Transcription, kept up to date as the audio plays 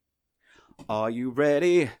Are you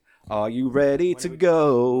ready? Are you ready to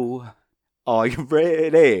go? Are you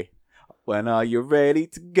ready? When are you ready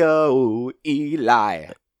to go, Eli?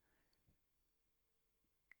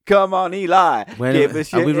 Come on, Eli. Give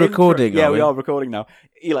us your Are we intro. recording? Yeah, we are recording now.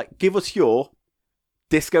 Eli, give us your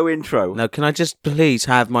disco intro. No, can I just please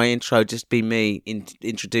have my intro just be me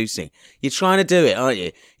introducing? You're trying to do it, aren't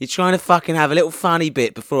you? You're trying to fucking have a little funny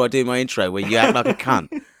bit before I do my intro where you act like a cunt.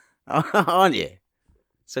 Aren't you?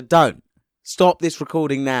 So don't. Stop this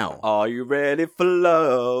recording now. Are you ready for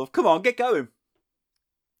love? Come on, get going.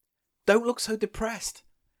 Don't look so depressed.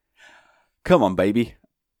 Come on, baby.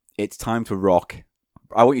 It's time to rock.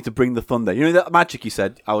 I want you to bring the thunder. You know that magic you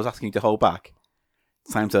said I was asking you to hold back?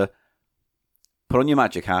 It's time to put on your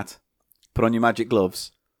magic hat, put on your magic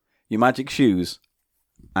gloves, your magic shoes,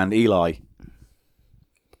 and Eli,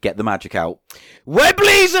 get the magic out.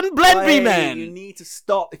 Webblies and Blenby, Hey, man! You need to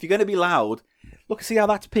stop. If you're going to be loud, look, see how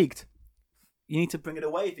that's peaked. You need to bring it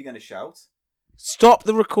away if you're going to shout. Stop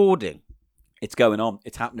the recording. It's going on.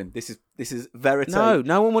 It's happening. This is verite.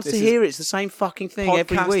 No one wants to hear it. It's the same fucking thing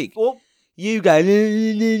every week. Well, You go, I'm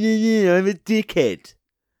a dickhead.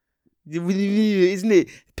 Isn't it?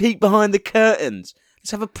 Peek behind the curtains.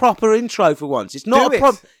 Let's have a proper intro for once. It's not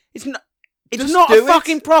It's not. It's Just not do a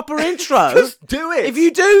fucking it. proper intro. Just do it. If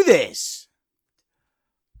you do this,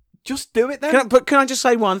 just do it then. can I just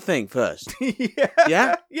say one thing first?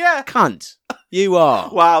 Yeah. Yeah. Cunt, you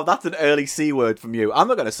are. Wow, that's an early C word from you. I'm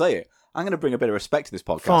not going to say it. I'm going to bring a bit of respect to this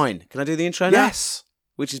podcast. Fine. Can I do the intro now? Yes.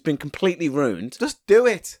 Which has been completely ruined. Just do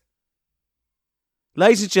it.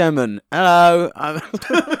 Ladies and gentlemen, hello.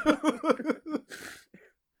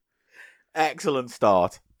 Excellent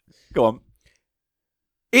start. Go on.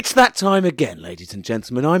 It's that time again, ladies and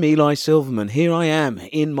gentlemen. I'm Eli Silverman. Here I am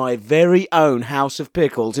in my very own House of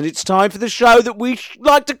Pickles, and it's time for the show that we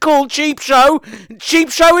like to call Cheap Show. Cheap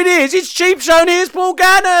Show it is. It's Cheap Show, and here's Paul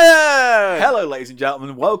Gannon. Hello, ladies and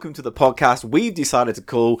gentlemen. Welcome to the podcast we've decided to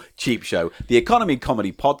call Cheap Show, the economy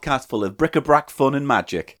comedy podcast full of bric-a-brac fun and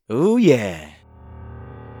magic. Oh, yeah.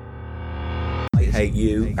 I hate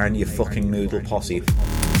you and your fucking noodle posse.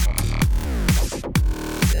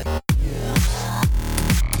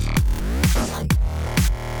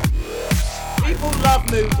 People love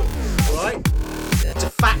noodles, alright? It's a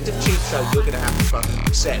fact of Cheap Show you're going to have to fucking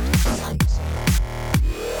accept.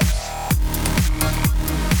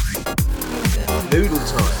 Noodle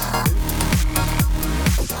time.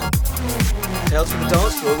 Tales from the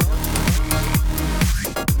dance floor.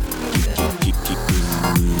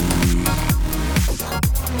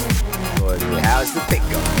 How's the pick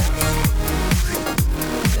going?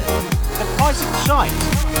 The price of shite.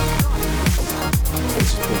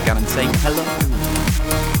 It's Paul Gannon saying hello.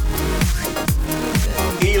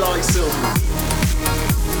 Eli Silverman.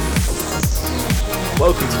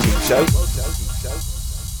 Welcome to Cheap Show.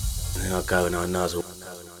 And I go and I nuzzle.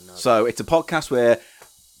 So it's a podcast where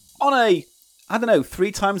on a,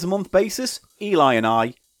 3 times a month basis, Eli and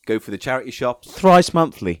I go for the charity shops. Thrice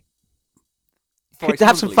monthly. Thrice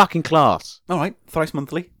Have some monthly. fucking class. All right, thrice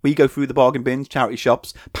monthly. We go through the bargain bins, charity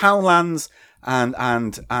shops, Poundlands,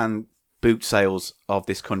 and boot sales of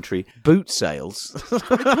this country. Boot sales. Do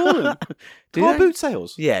Car they? boot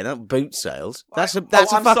sales. Yeah, not boot sales. That's a I'm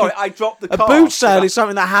fucking, sorry, I dropped the a car. boot sale is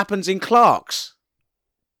something that happens in Clark's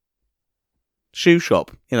shoe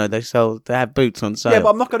shop. You know, they have boots on sale. Yeah,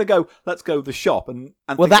 but I'm not going to go. Let's go to the shop and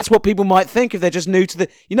well, think that's what people might think if they're just new to the.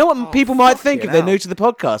 You know what people might think if they're new to the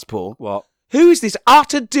podcast, Paul? What? Who is this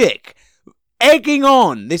utter dick egging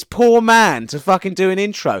on this poor man to fucking do an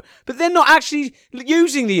intro? But they're not actually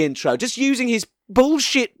using the intro, just using his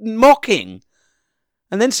bullshit mocking.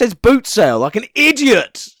 And then says boot sale like an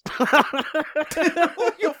idiot.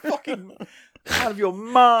 You're fucking out of your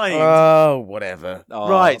mind. Oh, whatever. Oh.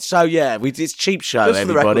 Right, so yeah, it's Cheap Show, Just for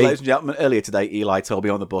the record, everybody. ladies and gentlemen, earlier today, Eli told me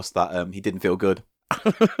on the bus that he didn't feel good.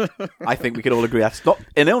 I think we can all agree that's not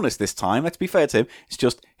an illness this time. Let's be fair to him. It's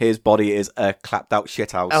just his body is a clapped out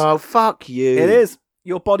shithouse. Oh, fuck you. It is.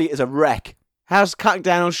 Your body is a wreck. How's cutting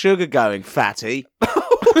down on sugar going, fatty?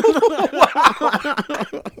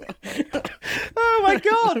 Oh my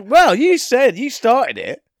god. Well, you started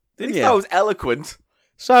it, didn't you? That was eloquent.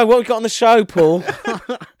 So, what we got on the show, Paul?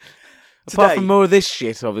 Apart Today- from more of this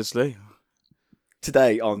shit, obviously.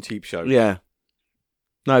 Today on Cheap Show. Yeah.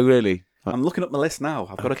 No, really. I'm looking up my list now.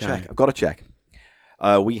 I've got to Okay. check.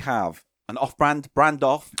 We have an brand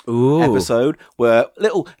off Ooh. episode where,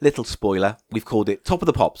 little spoiler, we've called it Top of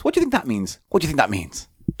the Pops. What do you think that means?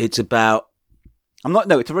 It's about...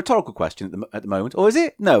 It's a rhetorical question at the moment. Or is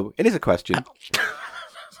it? No, it is a question.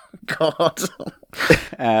 God.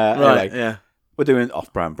 Anyway, Yeah. We're doing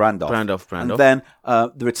off-brand, brand off. Brand off, brand and off. then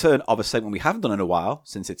the return of a segment we haven't done in a while,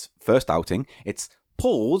 since its first outing. It's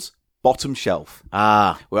Paul's Bottom Shelf,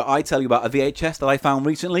 where I tell you about a VHS that I found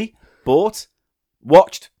recently, bought,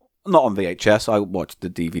 watched, not on VHS, I watched the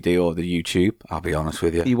DVD or the YouTube, I'll be honest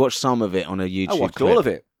with you. You watched some of it on a YouTube I watched clip. all of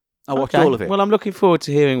it. I watched all of it. Well, I'm looking forward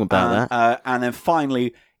to hearing about that. And then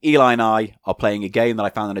finally, Eli and I are playing a game that I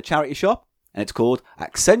found in a charity shop, and it's called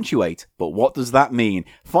Accentuate. But what does that mean?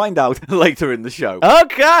 Find out later in the show.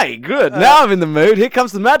 Okay, good. Now I'm in the mood. Here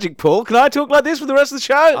comes the magic, Paul. Can I talk like this for the rest of the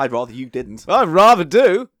show? I'd rather you didn't. I'd rather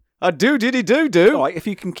do. I do, diddy do. All right, if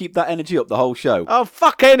you can keep that energy up the whole show. Oh,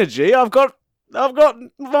 fuck energy. I've got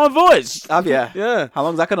my voice. Have you? Yeah. How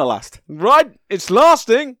long's that going to last? Right? It's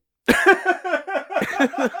lasting.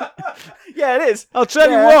 Yeah, it is. I'll tell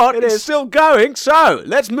you what, it's still going. So,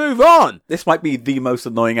 let's move on. This might be the most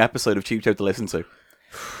annoying episode of Cheap Show to listen to.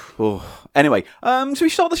 Oh. Anyway, should we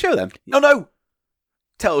start the show then? Oh, no.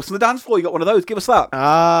 Tell us on the dance floor. You got one of those. Give us that.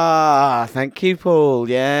 Thank you, Paul.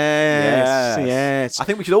 Yes. I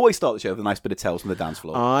think we should always start the show with a nice bit of Tales from the Dance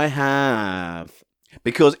Floor. I have.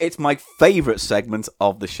 Because it's my favourite segment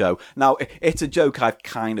of the show. Now, it's a joke I've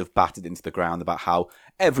kind of battered into the ground about how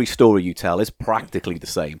every story you tell is practically the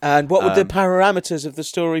same. And what would the parameters of the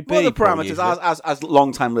story be? Well, the parameters, as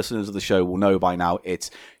long-time listeners of the show will know by now,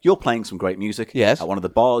 it's you're playing some great music Yes. at one of the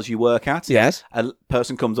bars you work at. Yes. A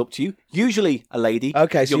person comes up to you, usually a lady.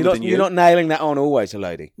 Okay, so you're not nailing that on always a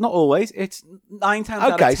lady. Not always. It's 9 times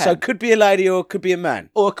out of 10. Okay, so it could be a lady or it could be a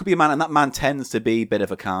man. Or it could be a man, and that man tends to be a bit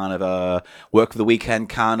of a kind of a work for the weekend,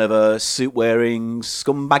 kind of a suit-wearing,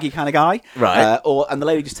 scumbaggy kind of guy. Right. And the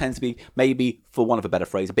lady just tends to be, maybe, for want of a better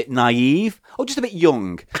phrase, a bit naive, or just a bit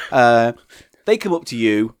young. They come up to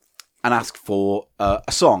you and ask for a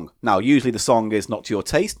song. Now, usually the song is not to your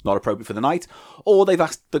taste, not appropriate for the night, or they've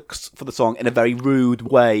asked for the song in a very rude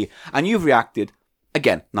way, and you've reacted,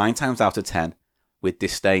 again, 9 times out of 10, with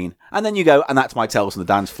disdain. And then you go, and that's my Tales on the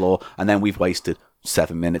Dance Floor, and then we've wasted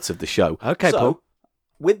 7 minutes of the show. Okay, so, Paul.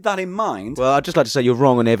 With that in mind, Well, I'd just like to say you're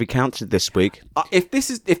wrong on every count this week.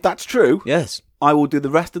 if that's true, Yes. I will do the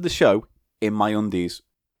rest of the show in my undies.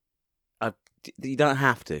 You don't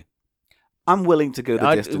have to. I'm willing to go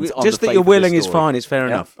the distance. On Just the that you're faith of the willing is story. fine. It's fair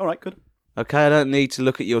Yeah? enough. All right, good. Okay, I don't need to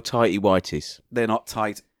look at your tighty whities. They're not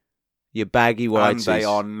tight, Your baggy and whities. they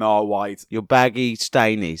are not white. Your baggy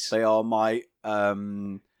stainies. They are my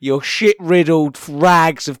Your shit-riddled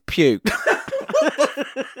rags of puke.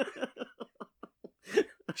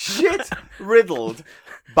 shit-riddled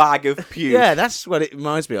bag of puke. Yeah, that's what it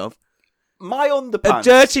reminds me of. My A underpants.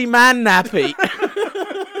 dirty man nappy.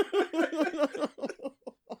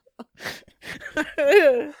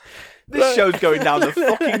 This show's going down the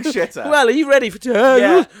fucking shitter. Well, are you ready for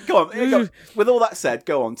yeah, go on. With all that said,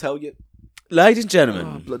 go on. Tell you. Ladies and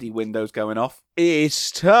gentlemen, Bloody windows going off.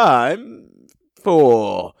 it's time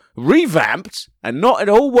for revamped and not at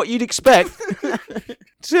all what you'd expect.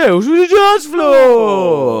 Tales from the Dance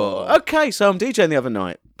Floor. Okay, so I'm DJing the other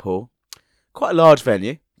night, Paul. Quite a large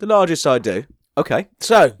venue, the largest I do. Okay.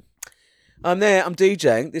 So I'm there, I'm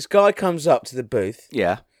DJing. This guy comes up to the booth.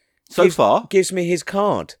 Yeah. So far, Gives me his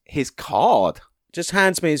card. his card. Just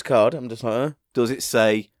hands me his card. I'm just like, Does it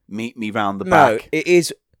say "Meet me round the No, back"? it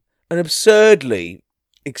is an absurdly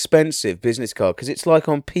expensive business card because it's like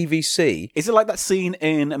on PVC. Is it like that scene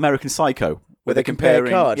in American Psycho Where they compare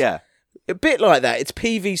comparing cards? Yeah. A bit like that. It's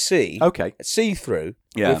PVC, Okay. see-through,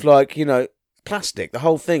 Yeah. with like, plastic. The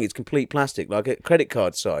whole thing is complete plastic, like a credit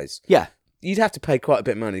card size. Yeah. You'd have to pay quite a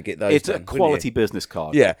bit of money to get those It's done, a wouldn't quality you? business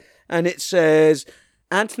card. Yeah. And it says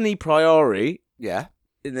Anthony Priori, Yeah.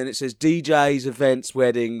 and then it says DJs, events,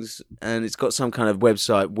 weddings, and it's got some kind of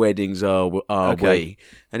website, weddings are Okay. we.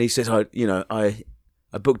 And he says, I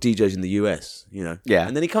book DJs in the US, Yeah.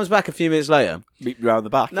 And then he comes back a few minutes later. Meet me round the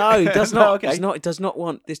back. No, he does not. No, okay. It does not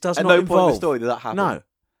want. This does At not no involve. point in the story did that happen. No,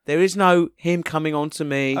 there is no him coming on to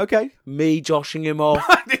me. Okay. Me joshing him off.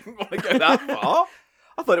 I didn't want to go that far.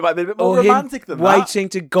 I thought it might have been a bit more Or romantic him than that. waiting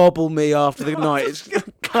to gobble me after the night is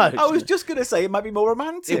closed. I was just going to say it might be more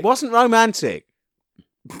romantic. It wasn't romantic.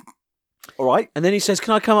 All right. And then he says,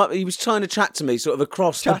 "Can I come up?" He was trying to chat to me, sort of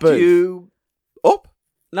across Chat the booth. you up?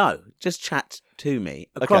 No, just chat to me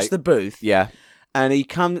across Okay. the booth. Yeah. And he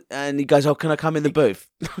goes, "Oh, can I come in the booth?"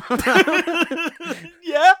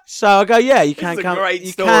 Yeah. So I go, "Yeah, you This can is a come. great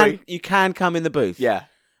you story. can come in the booth." Yeah.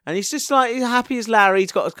 And he's just like, he's happy as Larry.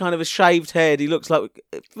 He's got a kind of a shaved head. He looks like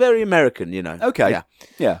very American, Okay. Yeah.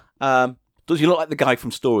 Yeah. Does he look like the guy from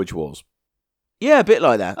Storage Wars? Yeah, a bit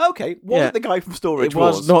like that. Okay. Was Yeah. it the guy from Storage It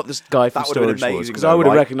Wars? was not this guy from That would have been Storage Wars, amazing, because though, I would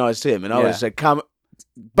have right? recognised him, and I would Yeah. have said, "Come,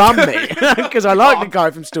 bum me," because I like the guy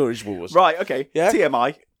from Storage Wars. Right, okay. Yeah?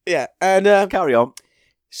 TMI. Yeah, and Carry on.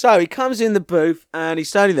 so he comes in the booth and he's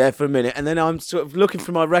standing there for a minute, and then I'm sort of looking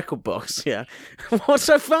for my record box. Yeah, what's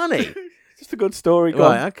so funny? Just a good story. Go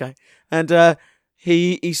on. Right, okay. And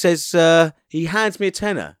he says he hands me a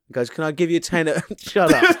tenner. He goes, "Can I give you a tenner?"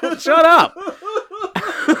 Shut up! Shut up!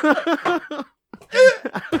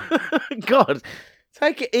 God,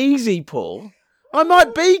 take it easy, Paul. I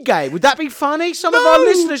might be gay. Would that be funny? Some of our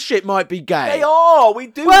listenership might be gay. They are. We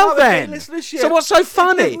do Well have then, a big listenership. so what's so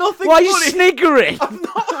funny? There's nothing Why are you funny. sniggering? I'm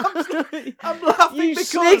not. I'm laughing You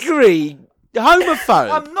because sniggery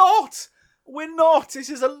homophobe. I'm not. We're not. This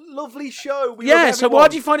is a lovely show. We Yeah, love so everyone. why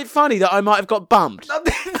do you find it funny that I might have got bumped? That's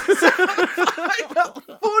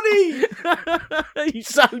funny. You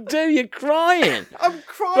so do, you're crying. I'm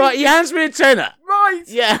crying. Right, he hands me a tenner. Right.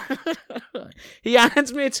 Yeah. He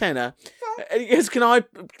hands me a tenner. And he goes, "Can I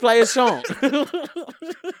play a song?"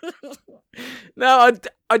 No,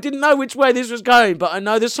 I didn't know which way this was going, but I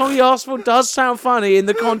know the song he asked for does sound funny in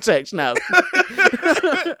the context now.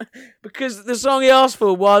 Because the song he asked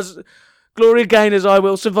for was Gloria Gaynor's "I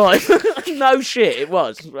Will Survive." No shit, it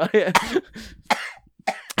was. Right?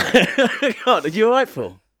 God, are you alright,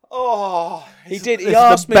 Paul? Oh, He did. He this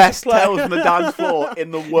asked is me the best to play. tales on the dance floor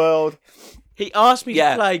in the world. He asked me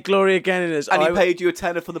Yeah. to play Gloria Gaynor's And he "I paid you a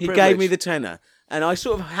tenner for the He privilege. gave me the tenner, and I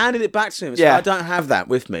sort of handed it back to him. And said, Yeah. I don't have that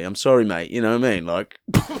with me. I'm sorry, mate. You know what I mean? Like,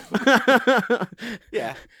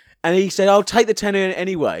 Yeah. and he said, "I'll take the tenner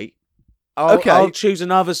anyway. Okay. I'll choose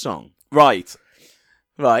another song." Right.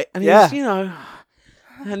 Right? And Yeah. he's,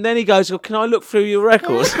 and then he goes, "Well, can I look through your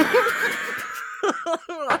records?"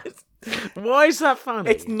 Why is that funny?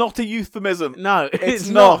 It's not a euphemism. No, it's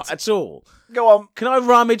not. not at all. Go on. Can I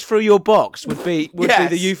rummage through your box? Would be Yes.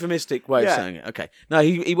 the euphemistic way Yeah. of saying it. Okay. No,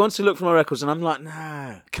 he wants to look for my records, and I'm like,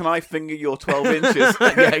 no. Can I finger your 12 inches?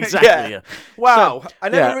 Yeah, exactly. Yeah. Wow. So, I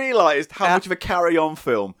never yeah. realised how much of a carry-on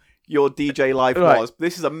film your DJ life Right. was.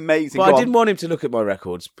 This is amazing. But Go I on. didn't want him to look at my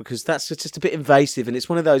records because that's just a bit invasive, and it's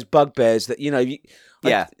one of those bugbears that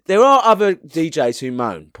Yeah. there are other DJs who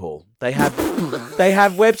moan, Paul. They have they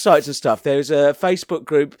have websites and stuff. There's a Facebook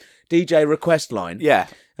group, DJ Request Line. Yeah.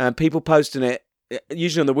 And people posting it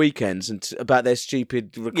usually on the weekends and about their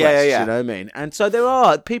stupid requests. Yeah. You know what I mean? And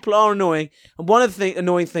so people are annoying, and one of the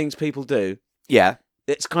annoying things people do, Yeah.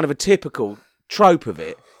 it's kind of a typical trope of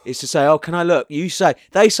it, is to say, "Oh, can I look?"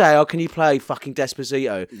 They say, "Oh, can you play fucking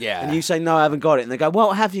Despacito?" Yeah. And you say, "No, I haven't got it." And they go, "Well,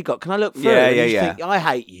 what have you got? Can I look through?" Yeah, And yeah, you yeah. think, "I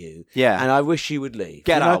hate you." Yeah. And I wish you would leave.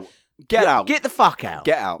 Get You know? out. Get out. Get the fuck out.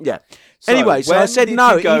 Get out. Yeah. So, Anyway, so I when said did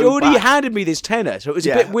no. you He'd go already back? handed me this tenner, so it was a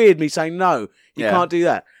Yeah. bit weird me saying no. You Yeah. can't do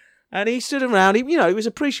that. And he stood around. He was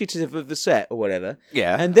appreciative of the set or whatever.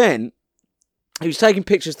 Yeah. And then he was taking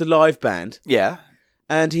pictures of the live band. Yeah.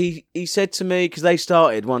 And he said to me, because they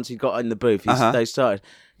started once he got in the booth, Uh-huh. they started.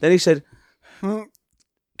 Then he said,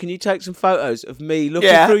 "Can you take some photos of me looking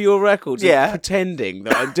Yeah. through your records Yeah. and pretending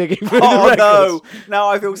that I'm digging through Oh, the records?" no. Now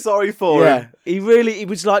I feel sorry for Yeah, him. it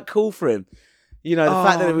was like cool for him. The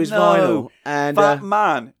fact that it was no. vinyl. And That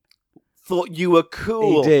man thought you were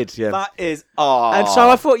cool. he did, yeah. That is... And so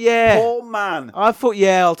I thought, Poor man.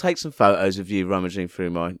 I'll take some photos of you rummaging through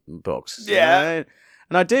my box. Yeah.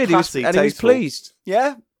 And I did. Classy, he was tasteful. pleased.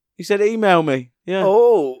 Yeah? He said, "Email me." Yeah.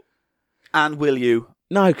 Oh. And will you?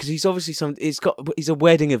 No, because he's obviously he's a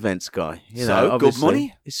wedding events guy. So, good obviously.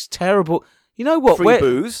 money? It's terrible. You know what? Free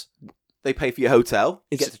booze. They pay for your hotel.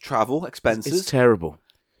 You It's- get to travel, expenses. It's terrible.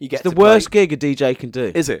 You get It's the to worst play. gig a DJ can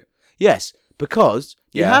do. Is it? Yes, because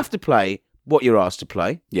you Yeah. have to play what you're asked to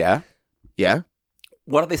play. Yeah. Yeah.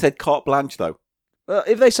 What if they said carte blanche, though?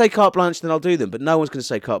 If they say carte blanche, then I'll do them. But no one's going to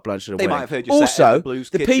say carte blanche at a They wedding. might have heard you say it at also, the Blues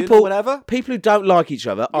the Kitchen people, or whatever. people who don't like each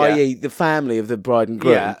other, Yeah. i.e., the family of the bride and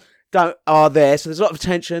groom, Yeah. are there. So there's a lot of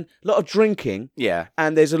tension, a lot of drinking, Yeah.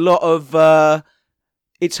 and there's a lot of.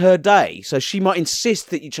 It's her day, so she might insist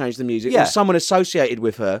that you change the music, Yeah. or someone associated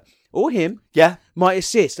with her or him Yeah. might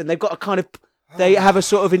assist, and they've got a kind of. They have a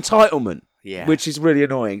sort of entitlement, Yeah. which is really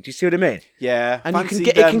annoying. Do you see what I mean? Yeah. And Fancy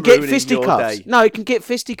it them can get ruining fisticuffs. your day. No, it can get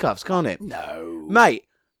fisticuffs, can't it? No. Mate,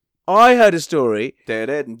 I heard a story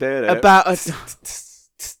About about a.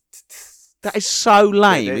 That is so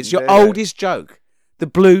lame. It's your oldest joke. The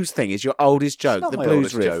blues thing is your oldest joke. Not The my blues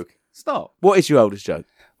oldest riff. joke. Stop. What is your oldest joke?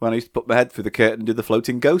 When I used to put my head through the curtain and do the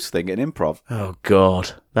floating ghost thing in improv. Oh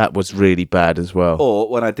God, that was really bad as well. Or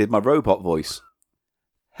when I did my robot voice.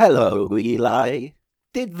 Hello, Eli.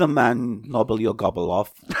 Did the man nobble your gobble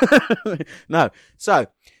off? No. So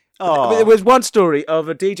Oh. there was one story of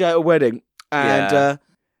a DJ at a wedding, and Yeah.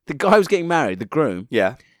 the guy who was getting married, the groom,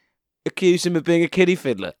 Yeah. accused him of being a kiddie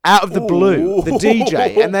fiddler out of the blue. The Ooh,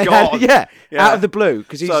 DJ, and they God. had Yeah. out of the blue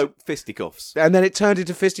because So, fisticuffs. and then it turned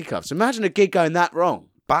into fisticuffs. Imagine a gig going that wrong.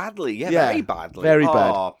 Badly, yeah, Yeah, very badly. very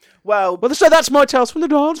bad. Oh, well, Well, so that's my tales from the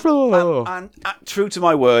dance floor. and true to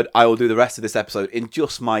my word, I will do the rest of this episode in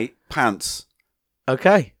just my pants.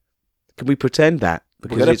 Okay. Can we pretend that?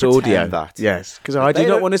 Because gonna it's audio. pretend that. Yes, because I They do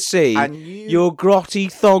not don't- want to see and you- your grotty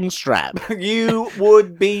thong strap. You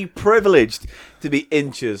would be privileged to be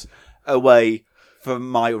inches away from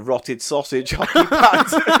my rotted sausage hockey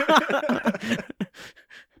pants.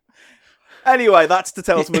 Anyway, that's the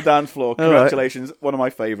Tales from the Dance Floor. right. Congratulations, one of my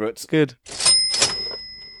favourites. Good.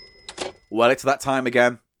 Well, it's that time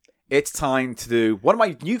again. It's time to do one of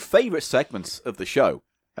my new favourite segments of the show.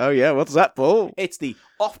 Oh, yeah. What's that, Paul? It's the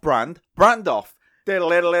off-brand brand off.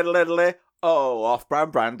 Diddle-diddle-diddle-diddle. Oh,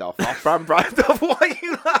 off-brand brand off. Off-brand brand off. Why are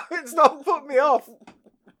you laughing? Stop putting me off.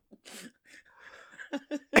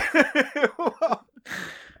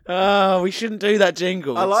 Oh, we shouldn't do that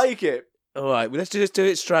jingle. I like it. All right, well, let's just do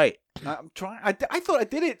it straight. I'm trying. I thought I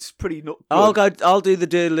did it pretty good. I'll do the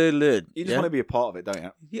doodle. You just want to be a part of it,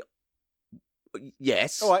 don't you?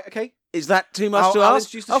 Yes. All right, okay. Is that too much to I'll ask?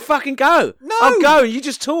 introduce the I'll sh- fucking go. No! I'll go and you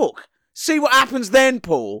just talk. See what happens then,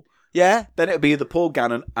 Paul. Yeah? Then it'll be the Paul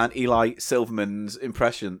Gannon and Eli Silverman's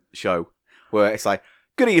impression show, where it's like,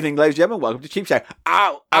 "Good evening, ladies and gentlemen. Welcome to Cheap Show."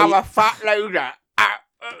 Oh, I'm a fat loser.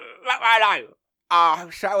 Fuck my life. Oh,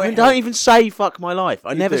 so And don't even say fuck my life.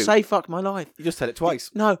 I You never do. say fuck my life. You just said it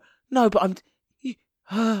twice, No, but I'm...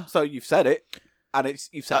 so you've said it, and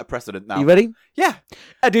you've set a precedent now. You ready? Yeah.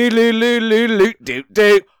 A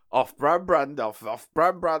do. Off-brand brand off.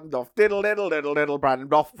 Off-brand brand off. Diddle diddle diddle diddle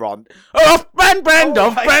brand off brand. Off brand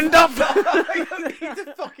off. I don't need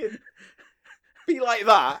to fucking be like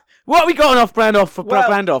that. What are we got on off brand off for Well,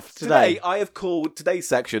 brand off today? I have called today's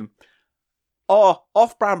section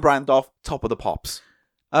off-brand off top of the pops.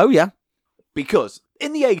 Oh, yeah. Because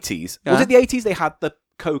in the 80s, was Yeah. it the 80s they had the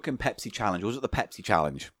Coke and Pepsi challenge, or was it the Pepsi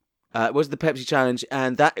challenge? It was the Pepsi Challenge,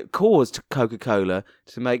 and that caused Coca-Cola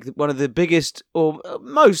to make one of the biggest or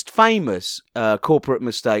most famous corporate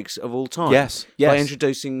mistakes of all time. Yes. By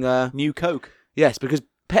introducing... New Coke. yes, because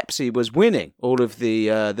Pepsi was winning all of the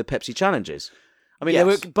Pepsi challenges. I mean, Yes.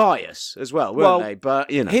 they were biased as well, weren't they? But,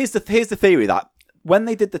 you know. Here's the theory that when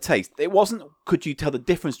they did the taste, it wasn't could you tell the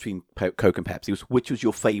difference between Coke and Pepsi, it was which was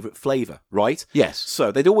your favourite flavour, right? Yes.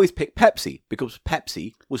 So they'd always pick Pepsi because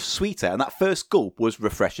Pepsi was sweeter, and that first gulp was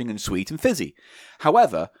refreshing and sweet and fizzy.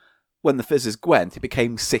 However, when the fizzes went, it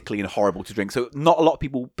became sickly and horrible to drink. So not a lot of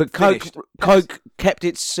people. But finished Coke kept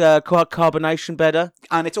its carbonation better.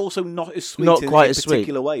 and it's also not as sweet Not in quite as sweet.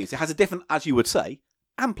 particular ways. It has a different, as you would say,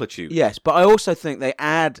 amplitude. Yes, but I also think they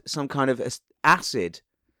add some kind of acid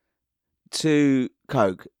to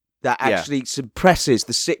Coke that Yeah. actually suppresses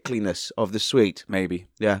the sickliness of the sweet. Maybe.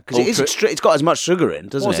 Yeah, because it is Ultra- it's got as much sugar in,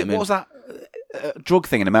 doesn't What was it? it? I mean, What was that drug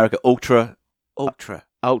thing in America? Ultra.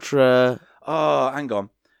 ultra. Oh, hang on.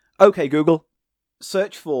 Okay, Google.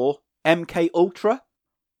 Search for MK Ultra.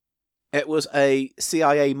 It was a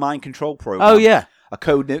CIA mind control program. Oh yeah, A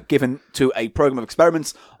code given to a program of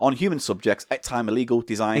experiments on human subjects at time illegal,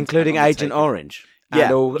 designed, including and Agent undertaken. Orange. Yeah,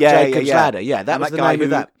 and all yeah, Jacob's yeah. Ladder. Yeah, that And was the guy name who of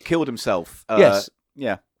that. killed himself. Yes.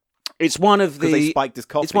 Yeah. It's one of Because they the. spiked his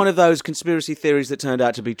coffee. It's one of those conspiracy theories that turned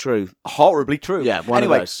out to be true. horribly true. Yeah, one of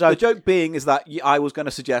anyway, those. So- the joke being is that I was going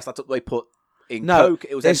to suggest that's what they put in No, Coke.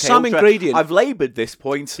 It was there's MK some Ultra. ingredient. I've laboured this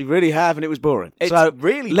point. You really have, and it was boring. It's so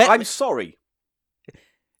really. let- I'm sorry.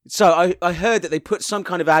 So I heard that they put some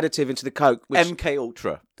kind of additive into the Coke, which MK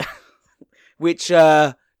Ultra.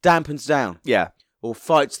 dampens down Yeah. or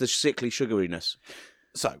fights the sickly sugariness.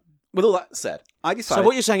 So, with all that said, I decided. So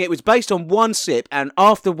what you're saying, it was based on one sip, and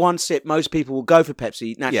after one sip, most people will go for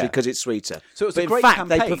Pepsi naturally Yeah. because it's sweeter. So it was But a in great fact,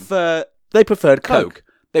 campaign. they preferred Coke.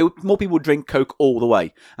 More people would drink Coke all the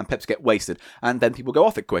way, and Pepsi get wasted, and then people go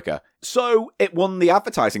off it quicker. So it won the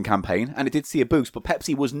advertising campaign, and it did see a boost. But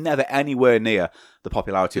Pepsi was never anywhere near the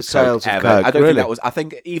popularity of The Coke sales of ever. Coke, I don't really? think that was. I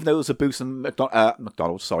think even though it was a boost, and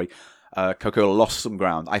McDonald's, Coca-Cola lost some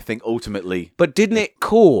ground. I think ultimately, But didn't it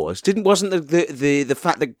wasn't the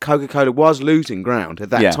fact that Coca-Cola was losing ground at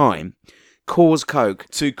that Yeah. time cause Coke?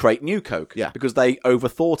 to create new Coke, Yeah. because they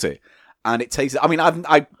overthought it, and it tasted. I mean, I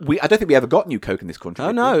don't think we ever got new Coke in this country. Oh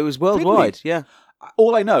did no, we? it was worldwide. Did we? Yeah.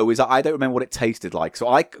 All I know is that I don't remember what it tasted like.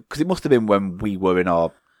 So because it must have been when we were in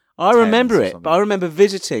our I remember 10s or it, something. but I remember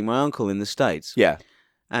visiting my uncle in the States. yeah.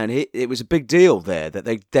 And it was a big deal there that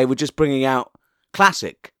they were just bringing out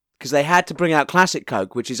classic, because they had to bring out classic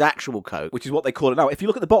Coke, which is actual Coke. Which is what they call it now. If you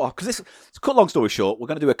look at the bottle, because to cut a long story short, we're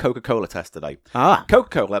going to do a Coca-Cola test today. Ah,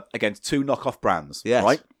 Coca-Cola against two knockoff brands. Yes.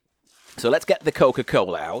 Right? So let's get the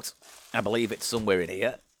Coca-Cola out. I believe it's somewhere in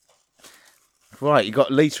here. right. You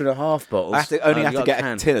got a litre and a half bottles. I only have you to got get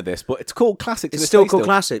can. a tin of this, but it's called classic. To It's this still day called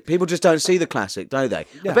classic. People just don't see the classic, do they?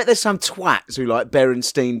 Yeah. I bet there's some twats who like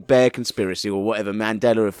Berenstein Bear Conspiracy or whatever,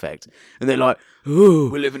 Mandela Effect, and they're like, ooh.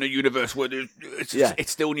 We live in a universe where it's Yeah.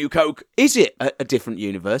 still New Coke. Is it a different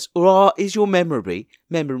universe, or is your memory,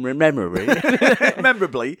 Memorably.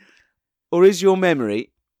 or is your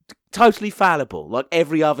memory totally fallible, like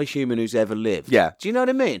every other human who's ever lived? Yeah. Do you know what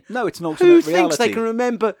I mean? No, it's an alternate Who reality. thinks they can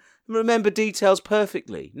remember details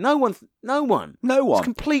perfectly? No one. No It's one.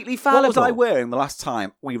 completely What fallible. was I wearing the last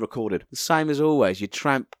time we recorded? The same as always. You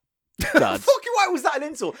tramp duds. Fucking why was that an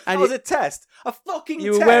insult? And that was a test. A fucking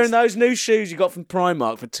You test. were wearing those new shoes you got from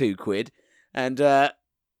Primark for £2, and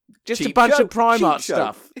just Cheap a bunch show. of Primark Cheap show.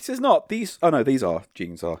 stuff. This is not these. Oh no, these are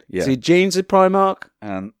jeans. Are yeah. So your jeans are Primark,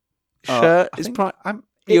 And shirt I is think Primark.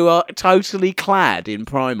 You are totally clad in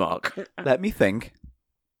Primark. Let me think.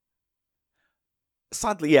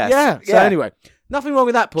 Sadly, yes. Yeah. So anyway, nothing wrong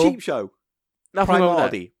with that, Paul. Cheap show. Nothing wrong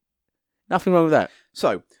with that. Primardi. Nothing wrong with that.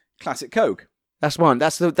 So classic Coke. That's one.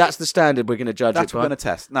 That's the standard we're going to judge That's it what by. we're going to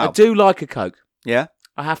test I now. do like a Coke. Yeah.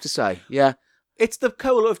 I have to say, yeah, It's the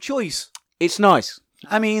cola of choice. it's nice.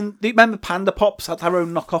 I mean, do you remember Panda Pops had their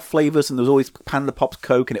own knockoff flavours, and there was always Panda Pops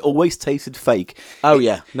Coke, and it always tasted fake. Oh It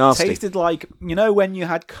yeah, nasty. Tasted like, you know, when you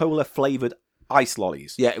had cola flavoured ice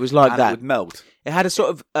lollies. Yeah, it was like and that. It would melt. It had a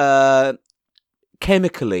sort of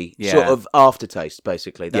chemically sort Yeah. of aftertaste,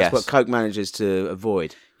 basically. That's Yes. what Coke manages to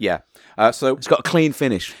avoid. Yeah. So It's got a clean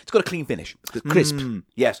finish. it's got a clean finish. It's crisp.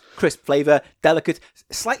 Yes, crisp flavour, delicate,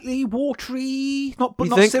 slightly watery, but You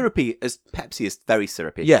not think? syrupy, as Pepsi is very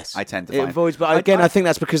syrupy. Yes, I tend to it find. avoids. But again, I think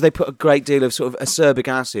that's because they put a great deal of sort of acerbic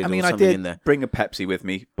acid I mean, or I something did in there. bring a Pepsi with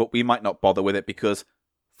me, but we might not bother with it because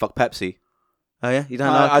fuck Pepsi. Oh yeah, you don't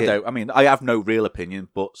I like it. don't. I mean, I have no real opinion,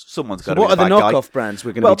 but someone's got So to what be are the bad guy. knockoff brands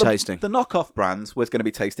we're going to be tasting? The knockoff brands we're going to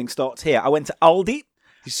be tasting starts here. I went to Aldi.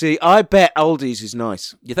 You see, I bet Aldi's is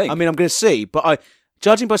nice. You think? I mean, I'm going to see, but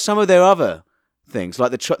judging by some of their other things,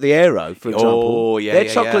 like the Aero, for example, Oh, yeah, their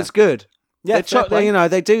yeah, chocolate's good. Yeah, Their fair play.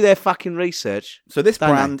 they do their fucking research. So this Don't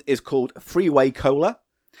they? brand is called Freeway Cola,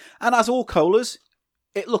 and as all colas,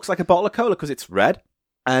 it looks like a bottle of cola because it's red.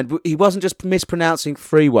 And he wasn't just mispronouncing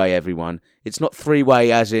freeway, everyone. It's not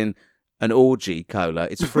three-way as in an orgy cola.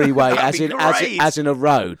 It's freeway That'd as be in great. as in a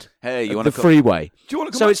road. Hey, you The want to freeway. Do you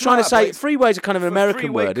want to? So it's trying to say freeway's a kind of an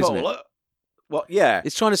American word, isn't it? Well, yeah.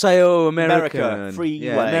 It's trying to say, oh, American. America, freeway.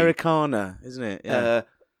 Yeah, Americana, isn't it? Yeah.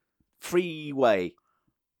 Freeway.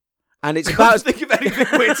 And it's I about... can't think of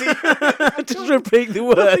anything witty. Just repeat the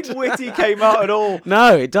word. Nothing witty came out at all.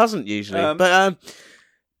 No, it doesn't usually. But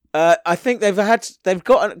I think they've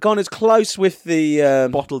gone as close with the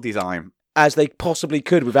Bottle design. as they possibly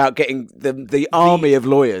could without getting the army of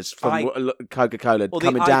lawyers from Coca-Cola Or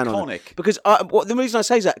coming the down on iconic. it. Because the reason I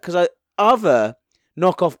say is that because other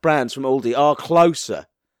knockoff brands from Aldi are closer.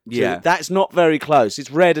 Yeah. That's not very close. It's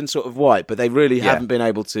red and sort of white, but they really Yeah. haven't been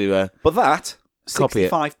able to But that, copy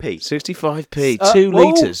it. 65p. 65p, 2 whoa.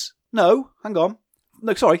 litres. No, hang on.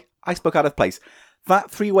 No, sorry. I spoke out of place. That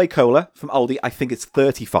Freeway Cola from Aldi, I think it's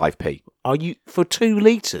 35p. Are you for 2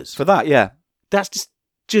 litres? For that, yeah. That's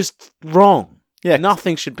just wrong. Yeah.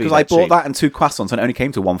 Nothing should be Because I bought cheap. that and 2 croissants and it only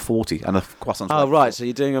came to 140 and the croissants Oh, were right, so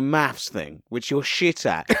you're doing a maths thing, which you're shit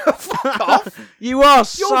at. Fuck off. You are You're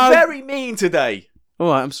so... very mean today. All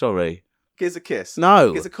right, I'm sorry. Here's a kiss.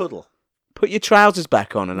 No. Here's a cuddle. Put your trousers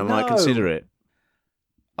back on and I might No. consider it.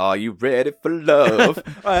 Are you ready for love?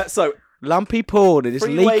 So, Lumpy porn and it's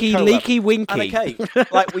Freeway leaky, Cola leaky, winky. and a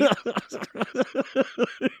cake. Like, we...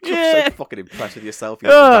 Yeah. You're so fucking impressed with yourself, you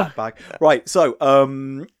little rat bag. Right, so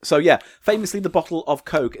yeah, famously the bottle of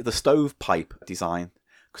Coke, the stovepipe design,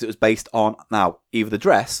 because it was based on, now, either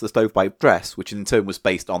the stovepipe dress, which in turn was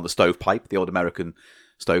based on the stovepipe, the old American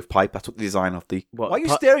stovepipe. That's what the design of the... What, Why are you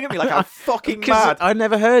staring at me like I'm fucking 'Cause mad? I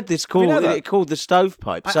never heard this you know that? called the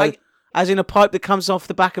stovepipe. So, I- as in a pipe that comes off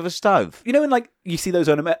the back of a stove. You know, when like you see those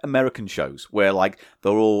American shows where like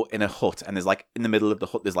they're all in a hut and there's like in the middle of the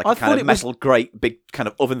hut there's like I a kind thought of it was- metal grate, big kind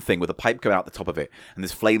of oven thing with a pipe coming out the top of it, and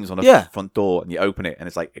there's flames on a Yeah. front door, and you open it and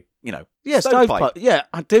it's like, you know, Yeah, stovepipe. Yeah,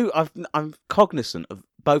 I do. I'm cognizant of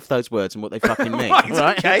both those words and what they fucking mean.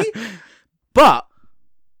 Right, okay. But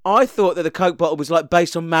I thought that the Coke bottle was like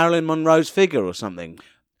based on Marilyn Monroe's figure or something.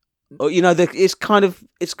 Or you know, it's got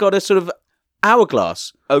a sort of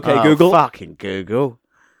hourglass. Okay, Oh, Google. Fucking Google.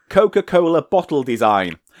 Coca-Cola bottle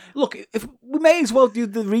design. Look, if we may as well do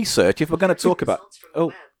the research if we're going to talk about.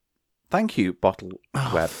 Oh, thank you, Bottle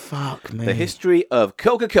Oh, Web. fuck me. The history of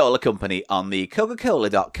Coca-Cola Company on the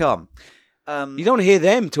Coca-Cola.com. You don't want to hear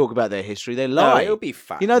them talk about their history. They No, lie. it'll be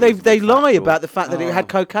fat. You know, they lie factual. about the fact that it had Oh.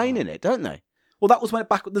 cocaine in it, don't they?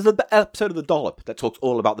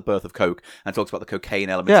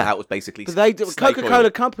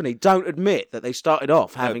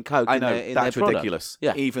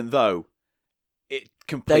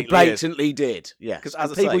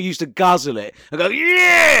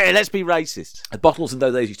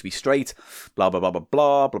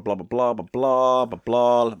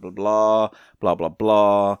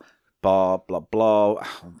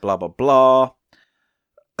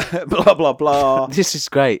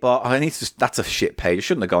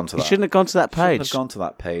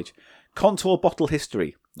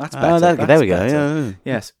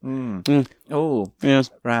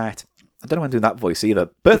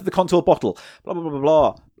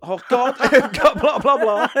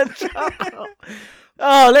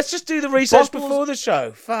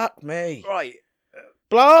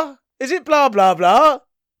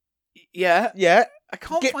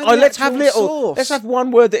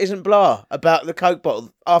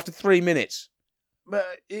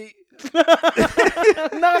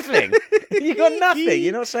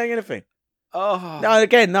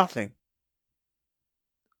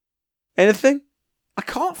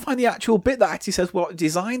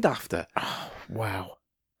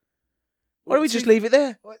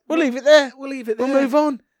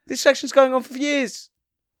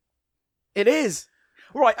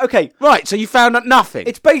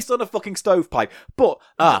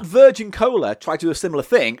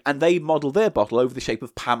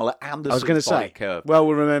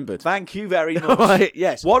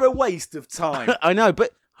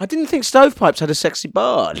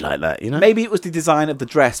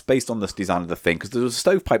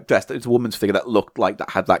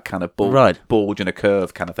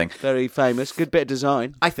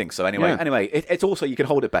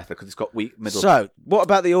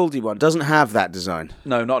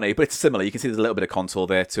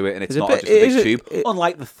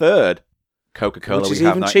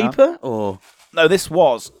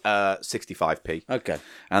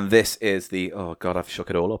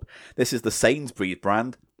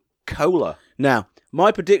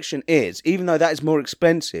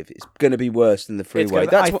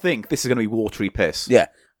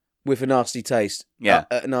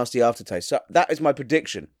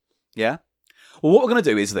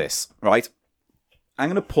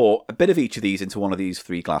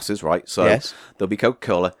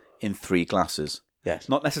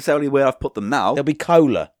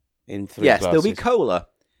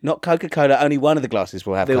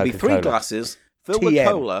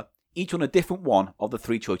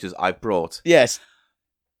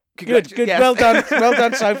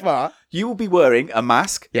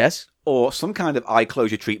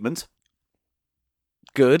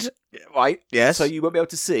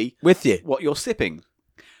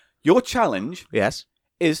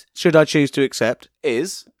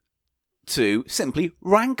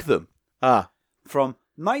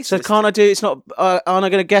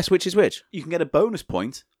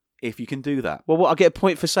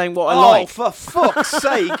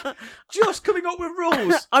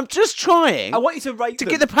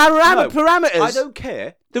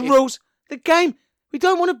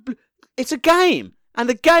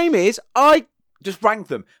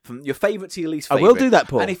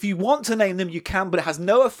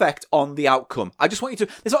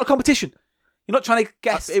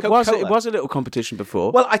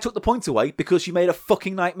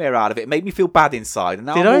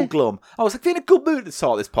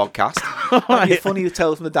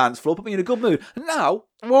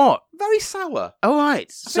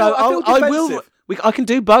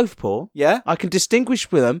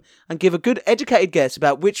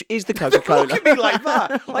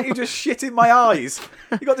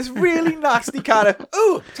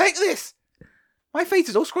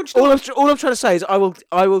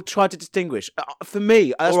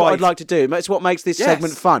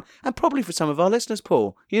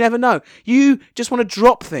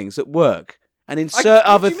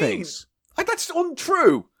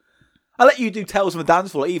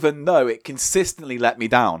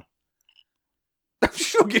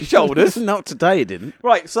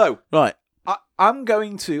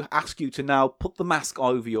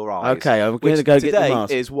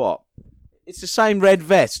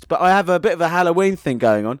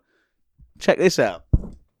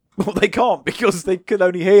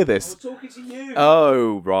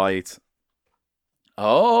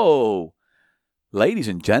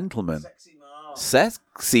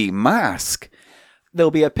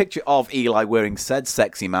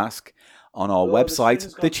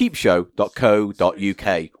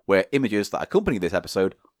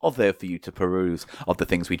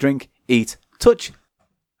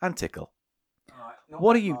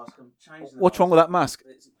 What are you? What's wrong with that mask?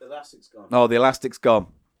 The elastic's gone. Oh, the elastic's gone.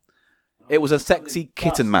 It was a sexy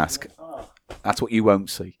kitten mask. That's what you won't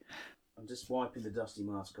see. I'm just wiping the dusty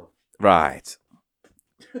mask off. Right.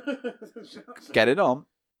 Get it on.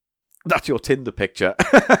 That's your Tinder picture.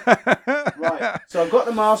 Right. So I've got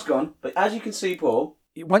the mask on, but as you can see, Paul.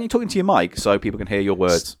 Why aren't you talking to your mic so people can hear your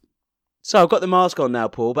words? So I've got the mask on now,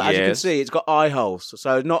 Paul, but as you can Yes. see, it's got eye holes,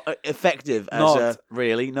 so not effective as Not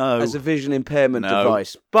really, no. as a vision impairment No.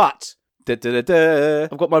 device. But Da-da-da-da.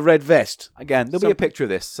 I've got my red vest. Again, there'll be a picture of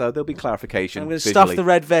this, so there'll be clarification. I'm going to visually. stuff the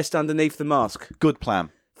red vest underneath the mask, Good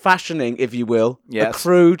plan. fashioning, if you will, Yes. a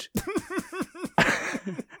crude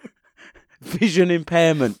vision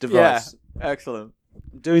impairment device. Excellent.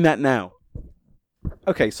 I'm doing that now.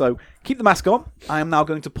 Okay, so keep the mask on. I am now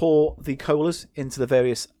going to pour the colas into the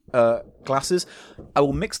various glasses. I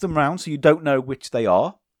will mix them round so you don't know which they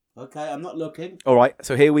are. Okay, I'm not looking. All right,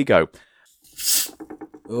 so here we go.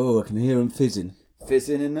 Oh, I can hear them fizzing.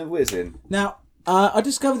 Fizzing and a whizzing. Now, I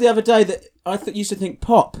discovered the other day that I used to think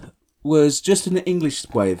pop was just an English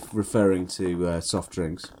way of referring to soft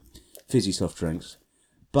drinks, fizzy soft drinks.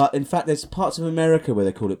 But in fact, there's parts of America where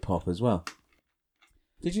they call it pop as well.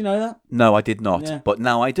 Did you know that? No, I did not, Yeah. but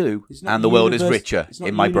now I do, It's not and the world is univers- richer it's not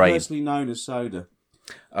in my brain. universally known as soda.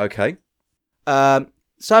 Okay.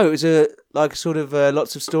 So it was like sort of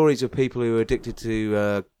lots of stories of people who were addicted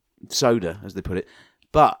to soda, as they put it,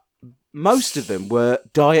 but most of them were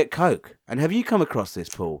Diet Coke. And have you come across this,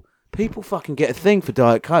 Paul? People fucking get a thing for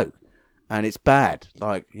Diet Coke, and it's bad.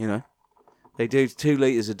 Like, you know, they do 2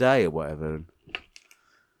 litres a day or whatever.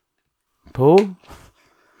 Paul,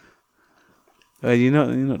 you're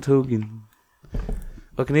not talking.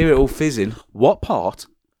 I can hear it all fizzing. What part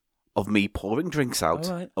of me pouring drinks out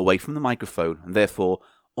All right. away from the microphone and therefore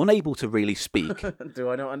unable to really speak Do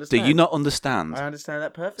I not do understand? you not understand? I understand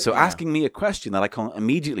that perfectly. So now. asking me a question that I can't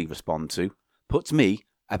immediately respond to puts me,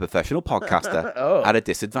 a professional podcaster, Oh. at a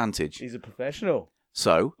disadvantage. He's a professional.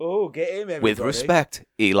 So, Oh, get him, everybody. with respect,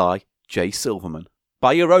 Eli J. Silverman,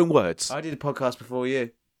 by your own words. I did a podcast before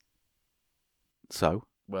you. So,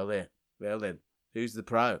 Well then. Who's the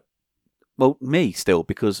pro? well, me still,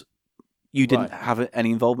 because you didn't Right. have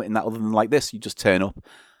any involvement in that other than like this. You just turn up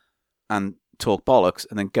and talk bollocks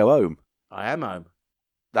and then go home. I am home.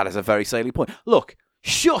 That is a very salient point. Look,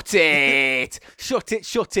 shut it! Shut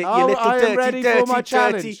it, you Oh, little I am dirty, ready for dirty, my dirty,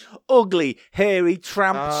 challenge. ugly, hairy,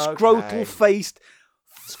 tramp, Okay. scrotal-faced,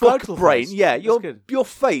 fuck Scrotal brain. face. Yeah, That's good. your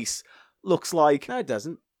face looks like... No, it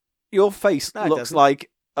doesn't. Your face No, it looks doesn't. like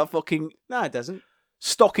a fucking No, it doesn't.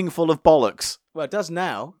 stocking full of bollocks. Well, it does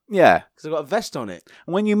now, Yeah. because I've got a vest on it.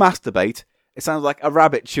 And when you masturbate, it sounds like a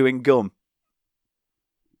rabbit chewing gum.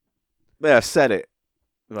 There, I said it.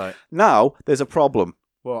 Right. Now, there's a problem.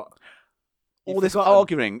 What? All You've this forgotten.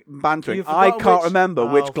 arguing, bantering. You've I forgotten can't which- remember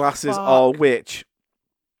which Oh, glasses fuck. are which.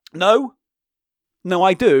 No? No,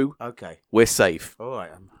 I do. Okay. We're safe. All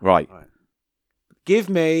right. Right. Give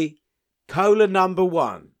me cola number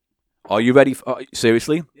 1. Are you ready?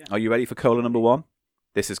 Seriously? Yeah. Are you ready for cola number 1?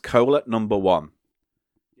 This is cola number 1.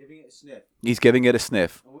 Giving it a sniff. He's giving it a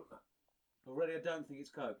sniff. Already, I don't think it's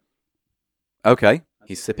Coke. Okay.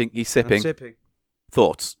 He's sipping. He's sipping. I'm sipping.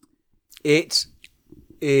 Thoughts? It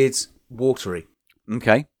is watery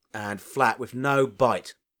Okay. and flat with no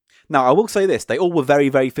bite. Now, I will say this. They all were very,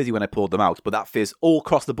 very fizzy when I poured them out, but that fizz all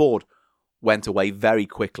across the board went away very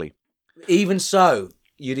quickly. Even so,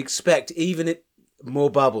 you'd expect more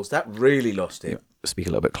bubbles. That really lost it. Speak a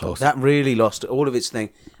little bit closer. That really lost all of its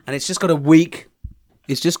thing, and it's just got a weak.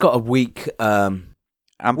 It's just got a weak watery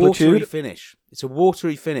Amplitude? finish. It's a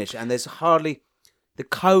watery finish, and there's hardly the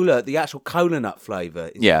cola. The actual cola nut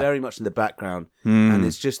flavour is Yeah. very much in the background, Mm. and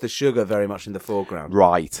it's just the sugar very much in the foreground,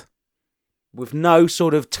 Right. with no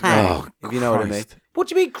sort of tang. Oh, if you know what I mean. Christ. What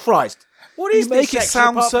do you mean, Christ? What is You make this it section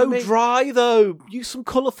sound apart so from me? dry, though. Use some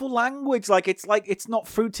colourful language. Like it's not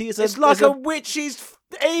fruity as It's like a witch's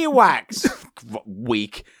earwax.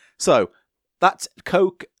 weak. So that's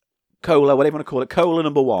Cola, whatever you want to call it. Cola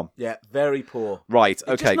number 1. Yeah, very poor. Right. It's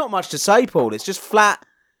Okay. just not much to say, Paul. It's just flat,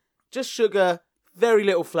 just sugar, very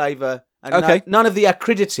little flavour, and Okay. none of the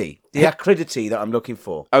acridity. The acridity that I'm looking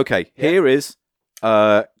for. Okay. Here is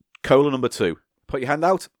Cola number 2. Put your hand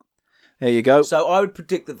out. There you go. So I would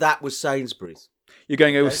predict that was Sainsbury's. You're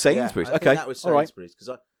going over Okay? Sainsbury's. Yeah, I think Okay. that was All right. Sainsbury's because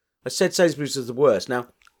I said Sainsbury's was the worst. Now,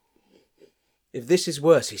 if this is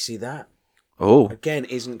worse, you see that Oh, again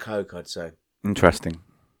isn't Coke. I'd say interesting.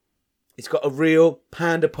 it's got a real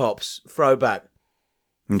Panda Pops throwback.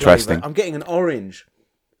 Interesting. flavour. I'm getting an orangey.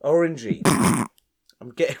 I'm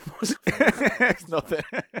getting. It's nothing.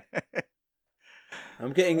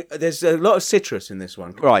 I'm getting. There's a lot of citrus in this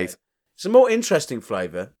one. Right. It's a more interesting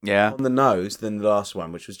flavour Yeah. on the nose than the last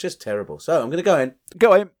one, which was just terrible. So I'm going to go in.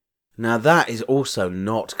 Go in. Now that is also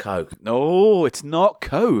not Coke. No, it's not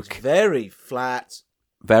Coke. Very flat,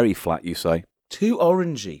 Very flat, you say. too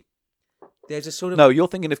orangey. There's a sort of... No, you're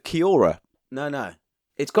thinking of Kiora. No.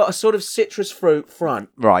 It's got a sort of citrus fruit front.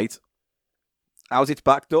 Right. How's its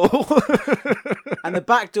back door? And the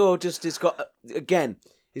back door just has got, again,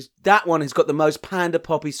 that one has got the most Panda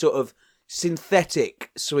Poppy sort of synthetic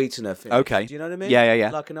sweetener finish. Okay. Do you know what I mean?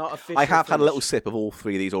 Yeah. Like an artificial I have had a finish. little sip of all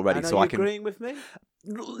three of these already, And so are I you can... agreeing with me?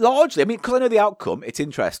 Largely, I mean, because I know the outcome, it's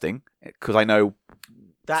interesting, because I know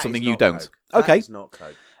That something is you not don't. Coke. Okay. That is not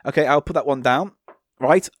Coke. Okay, I'll put that one down.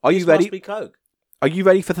 Right, are you This ready? must be Coke. Are you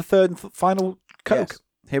ready for the third and final Coke? Yes.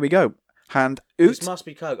 Here we go. Hand oot. This must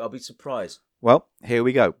be Coke. I'll be surprised. Well, here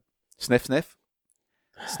we go. Sniff, sniff.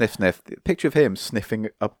 Sniff, sniff. The picture of him sniffing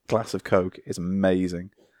a glass of Coke is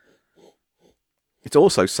amazing. It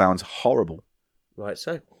also sounds horrible. Right,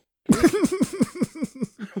 so.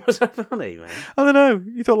 What's that funny, man? I don't know.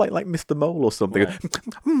 You thought like Mr. Mole or something.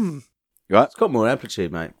 Yeah. Right? It's got more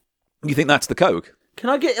amplitude, mate. You think that's the Coke? Can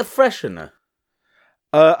I get a freshener?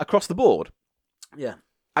 Across the board? Yeah.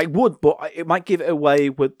 I would, but it might give it away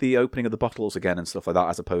with the opening of the bottles again and stuff like that,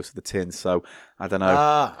 as opposed to the tin. So I don't know.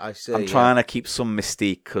 Ah, I see. I'm trying to keep some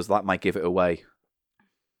mystique because that might give it away.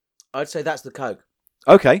 I'd say that's the Coke.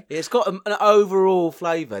 Okay. It's got an overall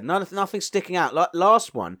flavour. Nothing sticking out. Like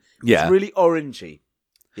last one, Yeah. it's really orangey.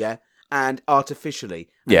 Yeah. And artificially.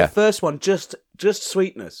 And Yeah. the first one, just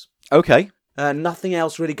sweetness. Okay. Nothing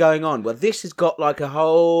else really going on. Well, this has got like a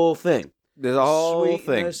whole thing. There's a whole thing.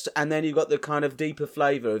 Sweetness, and then you've got the kind of deeper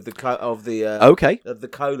flavour of the Okay. of the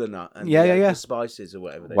cola nut and Yeah. the spices or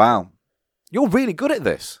whatever. Wow. You're really good at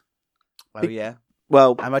this. Oh yeah.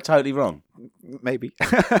 Well, Am I totally wrong? maybe.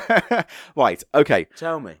 Right. Okay.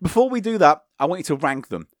 Tell me. Before we do that, I want you to rank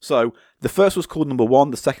them. So the first was called number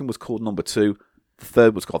 1. The second was called number 2. The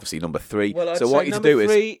third was obviously number 3. Well, I'd so say what I want you to number do is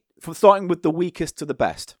three, from starting with the weakest to the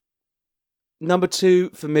best. number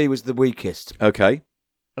 2 for me was the weakest, Okay.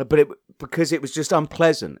 but because it was just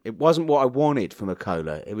unpleasant. It wasn't what I wanted from a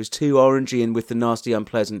cola. It was too orangey and with the nasty,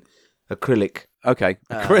 unpleasant acrylic, Okay.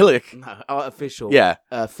 Acrylic. artificial Yeah.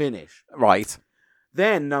 finish. Right.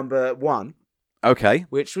 Then number 1, Okay.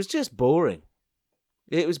 which was just boring.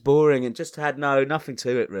 It was boring and just had nothing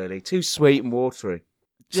to it really. Too sweet and watery.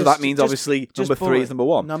 So that means obviously number 3 boring. is number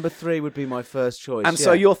 1. Number 3 would be my first choice. And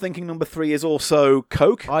so yeah. you're thinking number 3 is also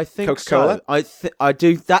Coke? I think Coca-Cola? so. I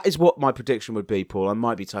do. That is what my prediction would be, Paul. I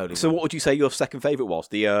might be totally So wrong. what would you say your second favourite was?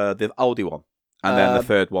 The Aldi one? And then the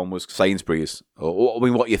third one was Sainsbury's? Or, I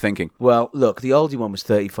mean, what are you thinking? Well, look, the oldie one was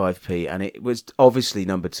 35p, and it was obviously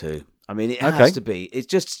number 2. I mean, it has Okay. to be. It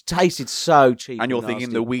just tasted so cheap. And you're nasty.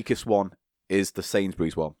 thinking the weakest one is the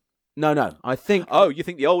Sainsbury's one? No. I think. Oh, you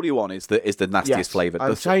think the Aldi one is the nastiest yes, flavour?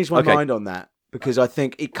 I've changed my mind on that because I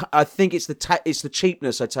think it's the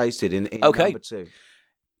cheapness I tasted in Okay. number 2.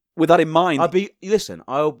 With that in mind,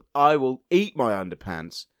 I will eat my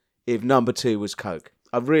underpants if number 2 was Coke.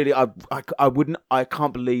 I wouldn't. I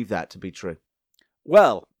can't believe that to be true.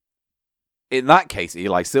 well, in that case,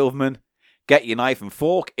 Eli Silverman, get your knife and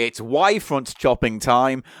fork. It's Y-front chopping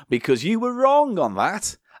time because you were wrong on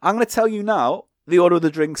that. I'm going to tell you now the order of the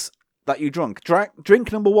drinks that you drunk.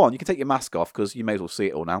 Drink number 1, you can take your mask off because you may as well see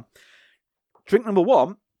it all now. Drink number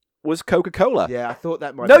 1 was Coca-Cola. Yeah, I thought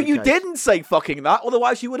that might. No, be the you case. didn't say fucking that.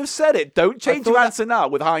 Otherwise, you would have said it. Don't change thought your that- answer now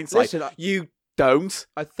with hindsight. Listen, you don't.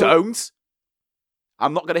 I thought, Don't.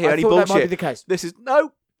 I'm not going to hear I any thought bullshit. that might be the case. This is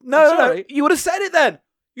no. sorry. You would have said it then.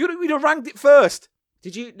 You'd have ranked it first.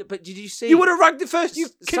 Did you? But did you see? You would have ranked it first. You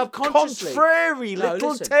Subconsciously. contrary No, little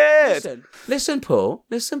listen, turd. Listen, Paul.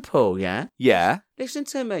 Listen, Paul. Yeah. Yeah. Listen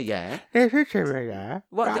to me. Yeah. I'm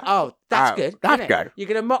What? Oh, that's good. that's isn't it? good. You're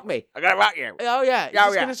gonna mock me. gonna rock you. Oh yeah. You're Oh,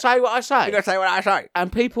 just yeah. gonna say what I say. say what I say.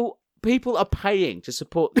 And people are paying to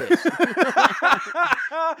support this.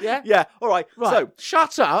 Yeah? Yeah. All right. Right. So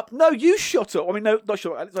shut up. no, you shut up. I mean, no, not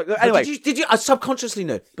shut up. But Anyway, did you? I subconsciously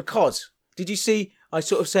knew because did you see? I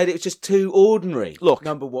sort of said it was just too ordinary. Look,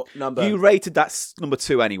 number what? Number. you rated that number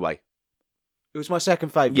 2 anyway. It was my second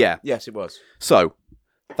favourite. Yeah. Yes, it was. So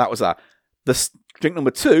that was that. Drink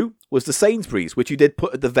number 2 was the Sainsbury's, which you did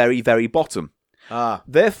put at the very, very bottom. Ah,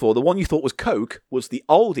 Therefore, the one you thought was Coke was the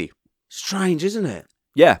Aldi. strange, isn't it?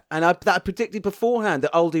 Yeah. And I predicted beforehand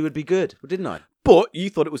that Aldi would be good, didn't I? But you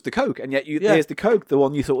thought it was the Coke, and yet Yeah. here's the Coke, the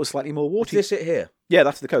one you thought was slightly more Is watery. this it here? Yeah,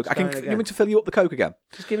 that's the Coke. Let's You go want me to fill you up the Coke again?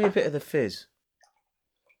 Just give me a bit of the fizz.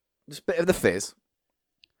 Just a bit of the fizz.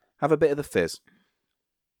 Have a bit of the fizz.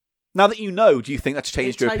 Now that you know, do you think that's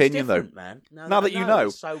changed It your tastes opinion, though? different, man. Now that you know,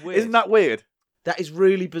 it's so weird. isn't that weird? That is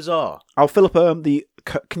really bizarre. I'll fill up the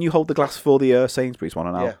Can you hold the glass for the Sainsbury's one?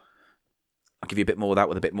 And Yeah. I'll give you a bit more of that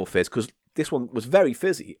with a bit more fizz, because this one was very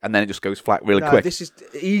fizzy, and then it just goes flat really No, quick. this is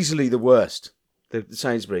easily the worst. The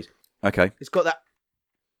Sainsbury's. Okay. It's got that.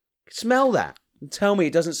 Smell that. And tell me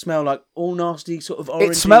it doesn't smell like all nasty sort of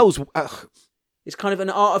orange. It smells... It's kind of an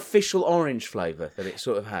artificial orange flavour that it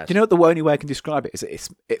sort of has. Do you know what the only way I can describe it is?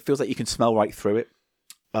 It feels like you can smell right through it.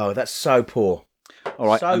 Oh, that's so poor. All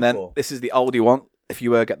right, So and then poor. this is the oldie one. If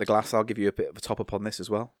you get the glass, I'll give you a bit of a top up on this as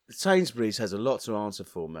well. Sainsbury's has a lot to answer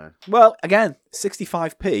for, man. Well, again,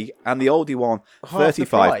 65p, and the oldie one, Half the 35p.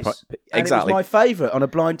 price. Exactly. And it was my favourite on a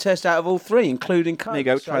blind test out of all three, including Coke. There you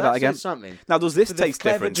go, So try that that again. says something. Now, does this For the taste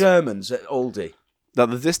clever different? Germans at Aldi. Now,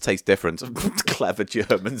 does this taste different? Clever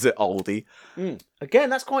Germans at Aldi. Again,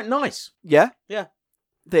 that's quite nice. Yeah? Yeah.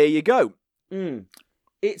 There you go.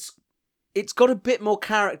 It's got a bit more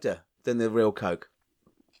character than the real Coke.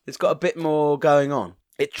 It's got a bit more going on.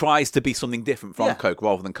 It tries to be something different from Yeah. Coke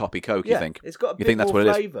rather than copy Coke, you think? It's got a You bit think that's more what it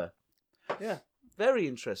is? flavour. Yeah. Very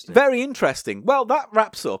interesting. Very interesting. Well, that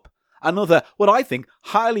wraps up another, what I think,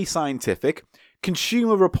 highly scientific,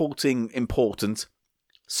 consumer reporting important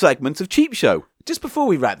segment of Cheap Show. Just before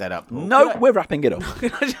we wrap that up, Paul, No, we're wrapping it up.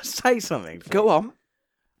 can I just say something? Go on.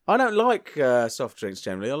 I don't like soft drinks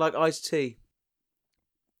generally. I like iced tea.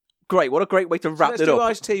 Great. What a great way to wrap Let's it do up.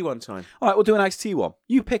 iced tea one time. All right, we'll do an iced tea one.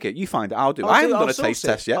 You pick it. You find it. I'll do it. I haven't done a taste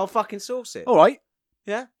test yet. I'll fucking sauce it. All right.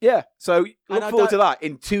 Yeah? Yeah. So And look I forward to don't- that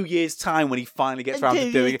in 2 years' time when he finally gets In round 2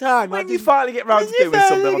 to doing years' it. time, When I'll you do- finally get round to doing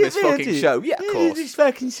something on this fucking show. Yeah, of course. This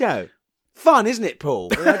fucking show. Fun, isn't it, Paul?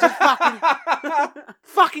 Just fucking,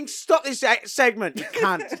 fucking stop this segment, you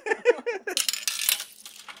cunt.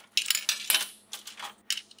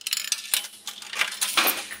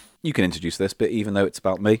 You can introduce this bit, even though it's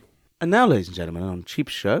about me. And now, ladies and gentlemen, on Cheap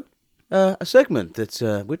Show, a segment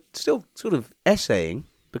that we're still sort of essaying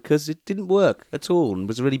because it didn't work at all and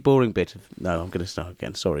was a really boring bit of... No, I'm going to start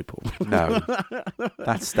again. Sorry, Paul. No.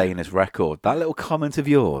 That's staying as record. That little comment of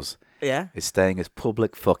yours Yeah? is staying as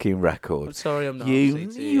public fucking record. I'm sorry I'm not.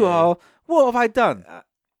 You are... What have I done?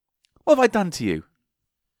 What have I done to you?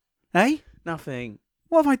 Eh? Nothing.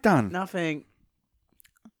 What have I done? Nothing.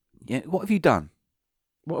 Yeah, what have you done?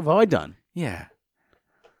 What have I done? Yeah.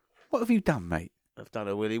 What have you done, mate? I've done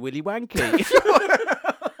a willy wanky.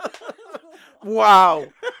 Wow.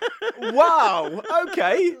 Wow.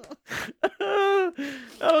 Okay.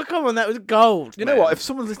 Oh, come on, that was gold. You know what? If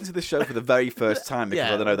someone's listening to this show for the very first time because,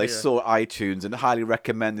 Yeah, I don't know, they yeah. saw iTunes and highly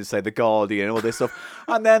recommended, say, The Guardian and all this stuff,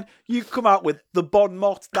 and then you come out with the bon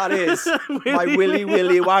mot that is my Willy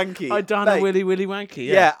Wanky. I done Mate, a willy wanky.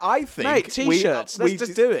 Yeah, I think... Mate, t-shirts. Let's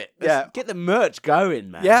just do it. Let's get the merch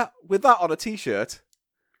going, man. Yeah, with that on a t-shirt,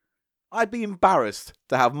 I'd be embarrassed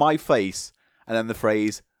to have my face and then the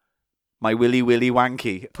phrase, my Willy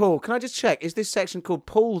Wanky. Paul, can I just check? Is this section called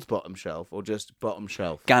Paul's Bottom Shelf or just Bottom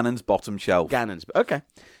Shelf? Gannon's bottom shelf. Gannon's. Okay.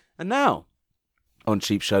 And now, on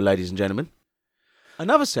Cheap Show, ladies and gentlemen,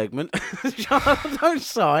 another segment. Don't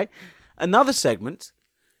sigh. Another segment.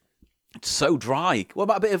 It's so dry. What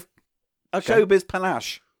about a bit of Okay. showbiz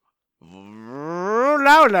panache?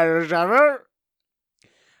 Now, ladies and gentlemen,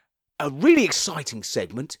 a really exciting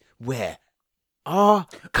segment where our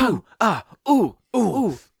our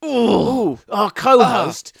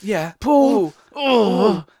co-host Yeah. Paul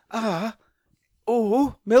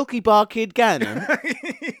Oh. Milky Bar Kid Gannon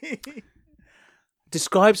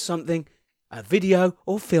describes something, a video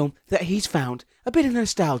or film that he's found a bit of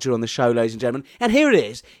nostalgia on the show, ladies and gentlemen. And here it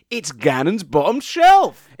is. It's Gannon's Bottom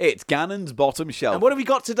Shelf. It's Gannon's bottom shelf. And what have we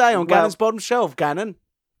got today on Well- Gannon's Bottom Shelf, Gannon?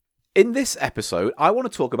 In this episode, I want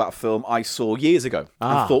to talk about a film I saw years ago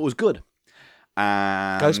and thought was good.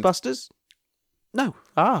 And Ghostbusters? No.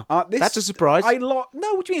 This, That's a surprise. No, what do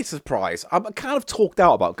you mean it's a surprise? I'm kind of talked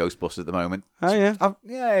out about Ghostbusters at the moment. Oh, yeah?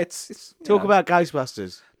 It's you Talk know. about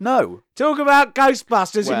Ghostbusters. No. Talk about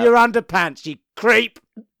Ghostbusters in Well- your underpants, you creep.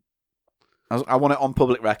 I want it on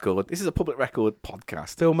public record. This is a public record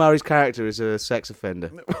podcast. Phil Murray's character is a sex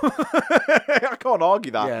offender. I can't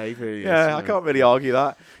argue that. he really is. Yeah, I can't really argue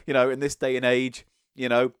that. You know, in this day and age, you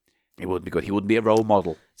know, he wouldn't be good. He wouldn't be a role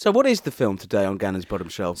model. So what is the film today on Gannon's Bottom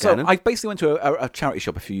Shelf, So Gannon? I basically went to a charity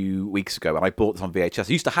shop a few weeks ago and I bought this on VHS.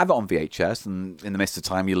 I used to have it on VHS and in the midst of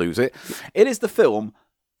time you lose it. It is the film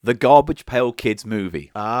The Garbage Pail Kids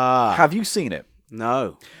Movie. Have you seen it?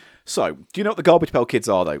 No. So, do you know what the Garbage Pail Kids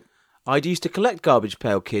are, though? I used to collect Garbage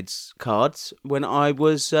Pail Kids cards when I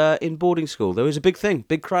was in boarding school. There was a big thing,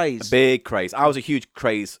 big craze. Big craze. I was a huge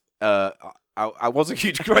craze. I was a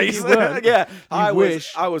huge craze. You weren't. Yeah, You I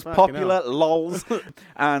wish. was Fucking popular, lols,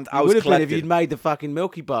 and I You was would have been if collected. you'd made the fucking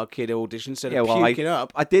Milky Bar Kid audition instead of well, puking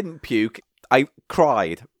up, I didn't puke. I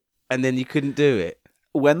cried. and then you couldn't do it.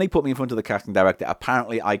 when they put me in front of the casting director,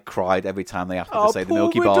 apparently I cried every time they asked me to say the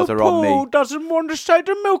Milky Bars are on me. Paul doesn't want to say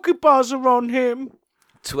the Milky Bars are on him.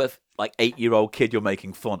 To a 8-year-old kid, you're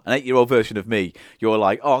making fun. An 8-year-old version of me, you're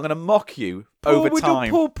like, oh, I'm going to mock you over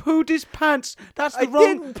time. Paul pooed his pants. That's the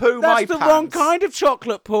didn't poo my That's the wrong pants. kind of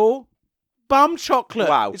chocolate, Paul. Bum chocolate.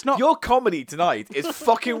 Wow, It's not. your comedy tonight is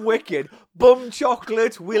fucking wicked. Bum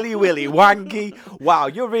chocolate, willy wangy. Wow,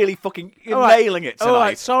 you're really you're nailing it tonight. All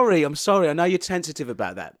right, sorry. I'm sorry. I know you're sensitive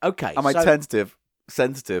about that. Okay. Am I tentative?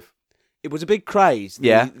 Sensitive? It was a big craze.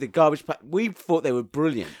 The garbage pack. We thought they were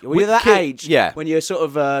brilliant. When you're that age, when you're sort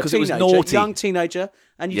of a teenager, it was naughty. Young teenager,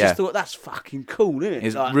 and you just thought, that's fucking cool, isn't it?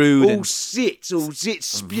 It's rude. All zits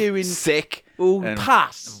spewing. Sick. All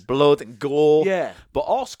pus. Blood and gore. Yeah. But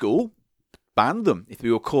our school banned them. If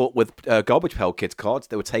you were caught with Garbage Pail Kids cards,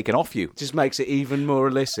 they were taken off you. Just makes it even more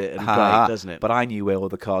illicit and great, doesn't it? But I knew where all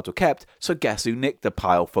the cards were kept, so guess who nicked the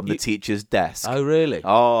pile from the teacher's desk? Oh, really?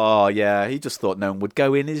 Oh, yeah. He just thought no one would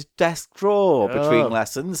go in his desk drawer between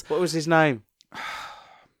lessons. What was his name?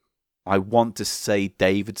 I want to say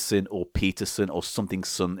Davidson or Peterson or something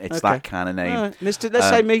son. It's that kind of name. Right. Let's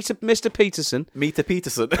say Mr. Peterson. Meter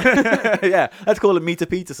Peterson. Yeah, let's call him Meter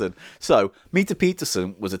Peterson. So, Meter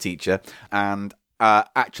Peterson was a teacher, and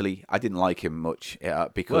actually, I didn't like him much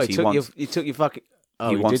because he once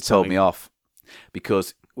told me off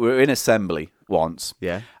because we were in assembly once,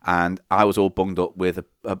 and I was all bunged up with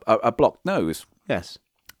a blocked nose. Yes.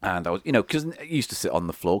 And I was, because I used to sit on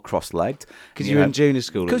the floor cross-legged. Because you were in junior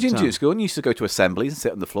school. Because you're in junior school and you used to go to assemblies and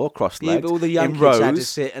sit on the floor cross-legged. Yeah, but all the young kids had to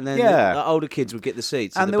sit and then the older kids would get the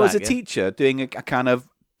seats. And there was a teacher doing a kind of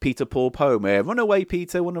Peter Paul poem where, run away,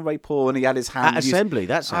 Peter, run away, Paul, and he had his hand. At assembly,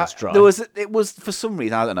 that sounds dry. It was, for some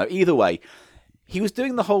reason, I don't know, either way, he was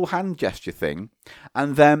doing the whole hand gesture thing,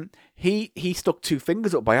 and then he stuck 2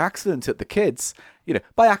 fingers up by accident at the kids.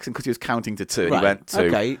 By accident because he was counting to 2 and he went 2.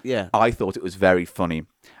 Okay, yeah. I thought it was very funny,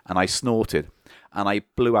 and I snorted, and I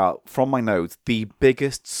blew out from my nose the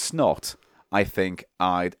biggest snot I think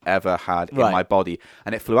I'd ever had in my body.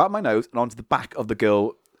 And it flew out my nose and onto the back of the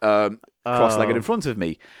girl cross-legged in front of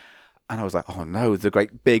me. And I was like, oh no, the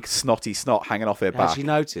great big snotty snot hanging off her back. Has she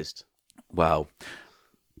noticed? Well,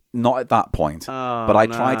 not at that point, but I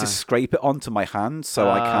tried to scrape it onto my hand, so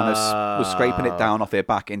I kind of was scraping it down off her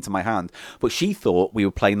back into my hand. But she thought we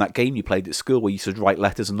were playing that game you played at school where you used to write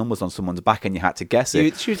letters and numbers on someone's back and you had to guess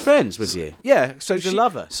it. She was friends with you? Yeah. So she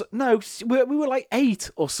love her? So, no, we were like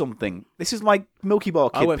 8 or something. This is my Milky Bar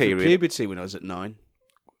kid period. I went through puberty when I was at 9.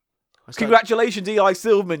 Congratulations, Eli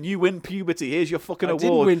Silverman. You win puberty. Here's your fucking award. I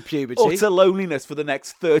didn't win puberty. Utter loneliness for the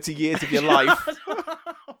next 30 years of your life.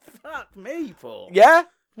 Fuck me, Paul. Yeah?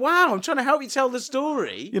 Wow, I'm trying to help you tell the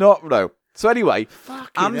story. You know what? No. So anyway,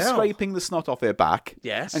 I'm hell. scraping the snot off her back.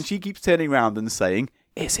 Yes. And she keeps turning around and saying,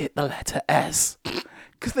 is it the letter S?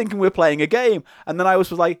 Because thinking we're playing a game. And then I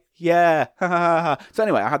was like, yeah. So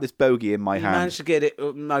anyway, I had this bogey in my hand. You managed to get it,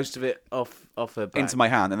 most of it off her back. Into my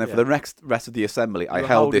hand. And then for the rest of the assembly, I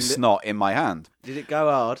held this snot in my hand. Did it go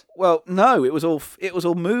hard? Well, no, it was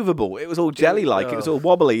all movable. It was all jelly-like. It was all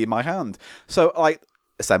wobbly in my hand. So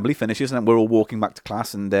assembly finishes and we're all walking back to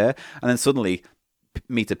class and then suddenly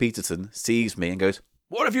Meter Peterson sees me and goes,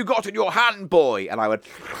 what have you got in your hand, boy? And I went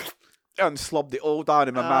and slobbed it all down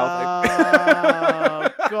in my mouth.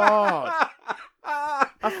 Oh, God.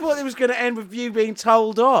 I thought it was going to end with you being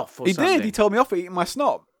told off or something. He did. He told me off for eating my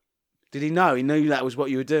snot. Did he know? He knew that was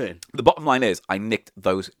what you were doing? The bottom line is, I nicked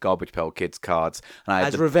those Garbage Pail Kids cards. And I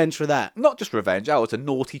had revenge for that? Not just revenge. I was a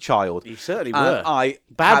naughty child. You certainly were.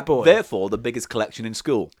 Bad boy. Therefore, the biggest collection in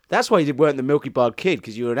school. That's why you weren't the Milky Bar Kid,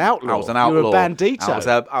 because you were an outlaw. I was an outlaw. You were a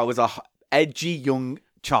bandito. I was a edgy young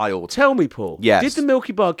child. Tell me, Paul. Yes. Did the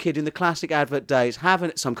Milky Bar Kid in the classic advert days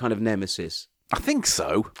have some kind of nemesis? I think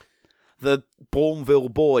so. The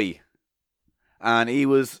Bourneville boy. And he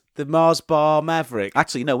was... The Mars Bar Maverick.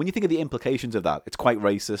 Actually, no, when you think of the implications of that, it's quite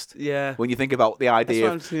racist. Yeah. When you think about the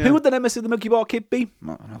idea of... Who would the nemesis of the Milky Bar Kid be? I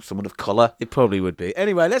don't know, someone of colour. It probably would be.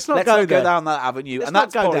 Anyway, let's not go down that avenue. And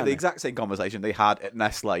that's probably the there. exact same conversation they had at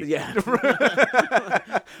Nestle. Yeah.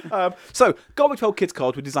 So, Garbage Pail Kids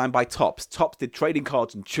cards were designed by Topps. Topps did trading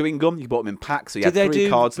cards and chewing gum. You bought them in packs, so you had 3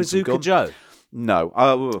 cards and some gum. Did they do Bazooka Joe? No, I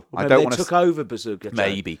don't want to. They took over Bazooka Joe.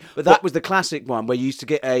 Maybe, but that was the classic one where you used to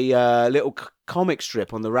get a little comic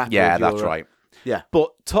strip on the wrapper. Yeah, that's right. Yeah,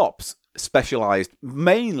 but Topps specialised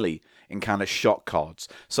mainly in kind of shock cards.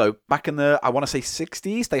 So back in the, I want to say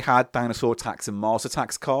 60s, they had Dinosaur Attacks and Mars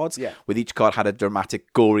Attacks cards. Yeah, with each card had a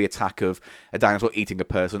dramatic, gory attack of a dinosaur eating a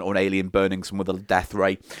person or an alien burning someone with a death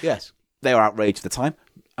ray. Yes, they were outraged at the time,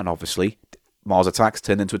 and obviously Mars Attacks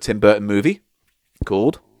turned into a Tim Burton movie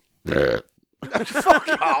called. Fuck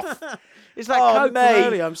off. It's like Coke from mate.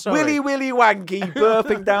 earlier, I'm sorry. Willy wanky,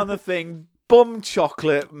 burping down the thing, bum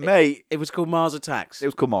chocolate, mate. It was called Mars Attacks. It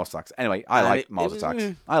was called Mars Attacks. Anyway, I And like it Mars was- Attacks.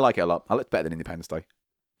 I like it a lot. I like it better than Independence Day.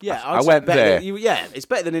 Yeah, I I'd say went better there. it's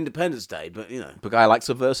better than Independence Day, but you know. But I like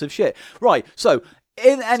subversive shit. Right, so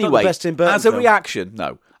anyway, best Tim Burton as a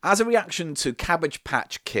film. reaction to Cabbage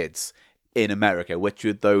Patch Kids in America, which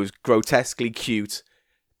were those grotesquely cute,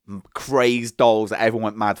 crazed dolls that everyone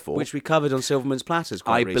went mad for, Which we covered on Silverman's Platters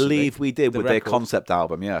quite I recently. believe we did The with their record. concept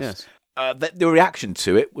album, yes. Yes. The reaction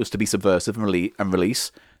to it was to be subversive and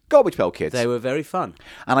release Garbage Pail Kids. They were very fun.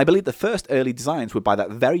 And I believe the first early designs were by that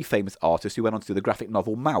very famous artist who went on to do the graphic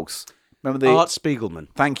novel Mouse. Remember the Art Spiegelman.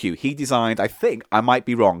 Thank you. He designed, I think, I might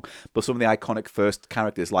be wrong, but some of the iconic first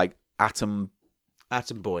characters like Atom,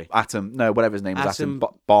 no, whatever his name was, Adam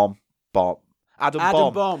Bomb.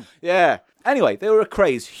 Adam Bomb. Yeah. Anyway, they were a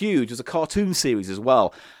craze, huge. It was a cartoon series as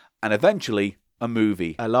well. And eventually, a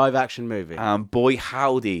movie. A live-action movie. And boy,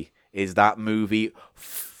 howdy, is that movie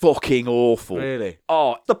fucking awful. Really?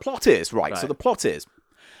 Oh, the plot is, right, so the plot is,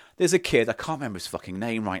 there's a kid, I can't remember his fucking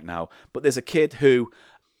name right now, but there's a kid who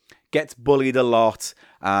gets bullied a lot,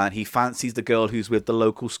 and he fancies the girl who's with the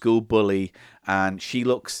local school bully, and she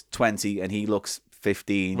looks 20 and he looks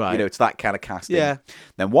 15. Right. You know, it's that kind of casting. Yeah.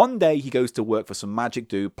 Then one day he goes to work for some magic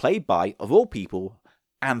dude played by, of all people,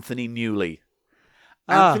 Anthony Newley.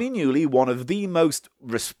 Anthony Newley, one of the most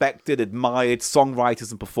respected, admired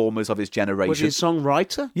songwriters and performers of his generation. Was he a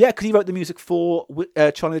songwriter? Yeah, because he wrote the music for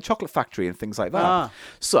Charlie and the Chocolate Factory and things like that.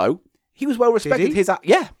 So he was well respected. Did he?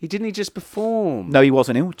 Yeah. Didn't just perform? No, he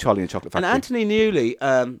wasn't in Charlie and the Chocolate Factory. And Anthony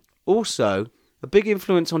Newley, also a big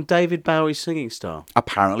influence on David Bowie's singing style.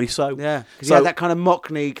 Apparently so. Yeah, because he had that kind of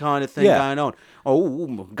Mockney kind of thing going on. Oh,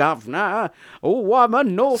 governor, oh, I'm a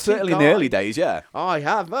naughty certainly guy. in the early days, yeah. I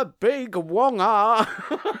have a big wonger.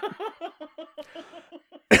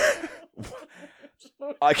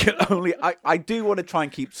 I can only. I do want to try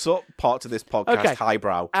and keep some parts of this podcast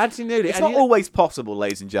highbrow. Anthony Newley. It's not always possible,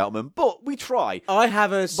 ladies and gentlemen, but we try. I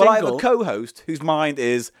have a But single. I have a co-host whose mind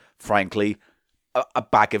is, frankly, a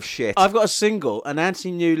bag of shit. I've got a single, and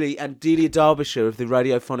Anthony Newley and Delia Derbyshire of the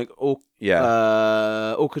Radiophonic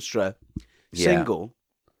Orchestra single,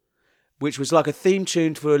 which was like a theme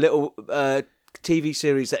tune for a little TV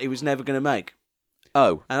series that he was never going to make.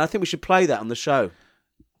 Oh. And I think we should play that on the show.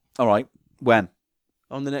 All right. When?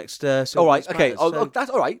 On the next... all right, okay. That's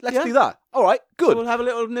all right. Let's do that. All right, good. So we'll have a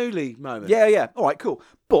little Newley moment. Yeah. All right, cool.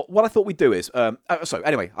 But what I thought we'd do is... so,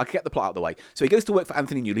 anyway, I'll get the plot out of the way. So he goes to work for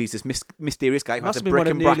Anthony Newley. He's this mysterious guy who has a brick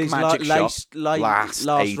and brack magic shop. Last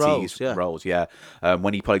 80s roles, yeah.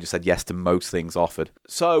 When he probably just said yes to most things offered.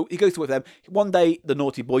 So he goes to work for them. One day, the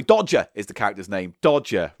naughty boy, Dodger is the character's name.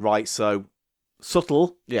 Dodger, right? So,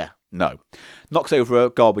 subtle? Yeah. No. Knocks over a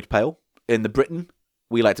garbage pail. In the Britain,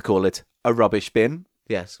 we like to call it a rubbish bin.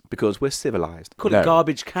 Yes. Because we're civilised. Call it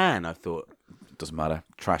garbage can, I thought. Doesn't matter.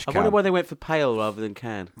 Trash can. I wonder why they went for pail rather than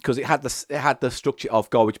can. Because it had the structure of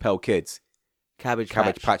Garbage Pail Kids. Cabbage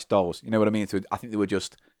Patch dolls. You know what I mean? So I think they were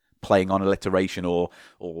just playing on alliteration or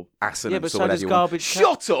assonance but or so whatever does you want. garbage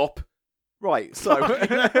Shut up! Right, so...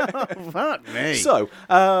 Fuck me. So,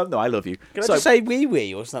 no, I love you. Can so, I just say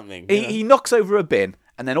wee-wee or something? He knocks over a bin,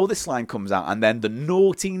 and then all this slime comes out, and then the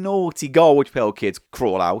naughty Garbage Pail Kids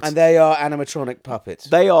crawl out. And they are animatronic puppets.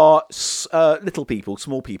 They are little people,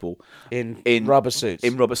 small people. In rubber suits.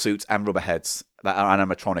 In rubber suits and rubber heads that are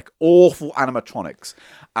animatronic. Awful animatronics.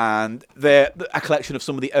 And they're a collection of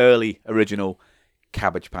some of the early original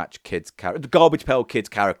Cabbage Patch Kids the Garbage Pail Kids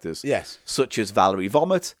characters. Yes. Such as Valerie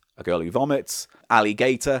Vomit, a girl who vomits.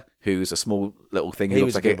 Alligator, who's a small little thing. He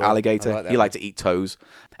looks like an alligator. He likes to eat toes.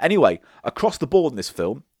 Anyway, across the board in this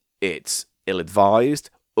film, it's ill-advised,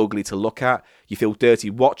 ugly to look at. You feel dirty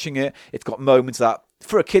watching it. It's got moments that,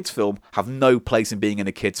 for a kids' film, have no place in being in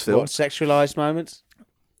a kids' film. What, sexualised moments?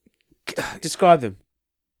 Describe them.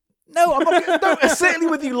 No, I'm not. No, certainly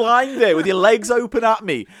with you lying there with your legs open at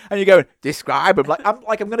me and you're going, describe them. I'm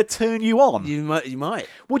going to turn you on. You might.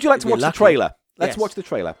 Would you like to watch the trailer? Let's watch the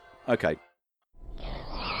trailer. Okay.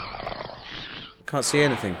 Can't see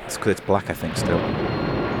anything. It's because it's black, I think, still.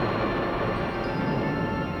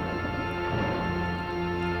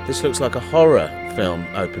 This looks like a horror film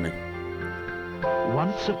opening.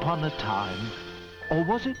 Once upon a time, or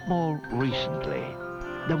was it more recently,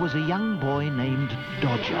 there was a young boy named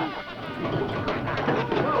Dodger.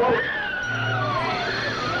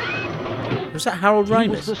 Was that Harold Ramis? He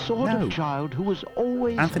was the sort of child who was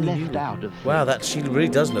always left out of things. Wow, she really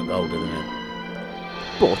does look older than him.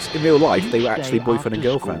 But in real life, they were actually boyfriend and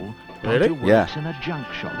girlfriend. Really? Dodger works in a junk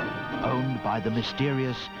shop owned by the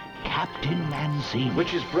mysterious Captain Lanzini.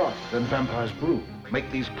 Which is broth than vampire's brew. make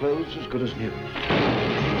these clothes as good as new.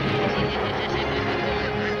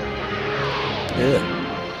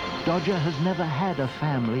 Yeah. Dodger has never had a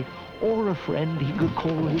family or a friend he could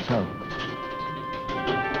call his own.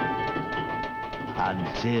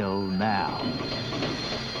 Until now.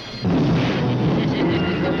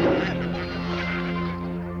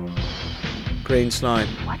 Green slime.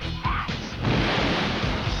 What's that?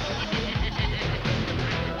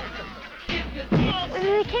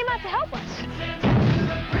 They came out to help us.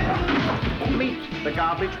 Meet the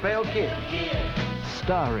Garbage Pail Kid.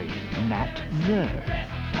 Starring Nat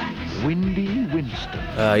Nerd, Windy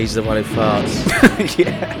Winston, He's the one who farts.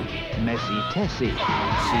 Yeah. Messy Tessie,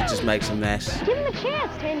 She just makes a mess. Give him a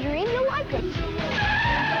chance, Tangerine. You'll like him.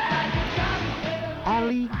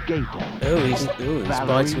 Alligator, He's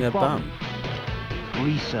biting her bum.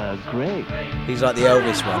 Lisa Gray, He's like the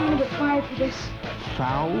Elvis I'm one. gonna get fired for this.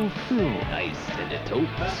 Foul Phil, Nice and it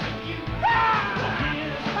opens.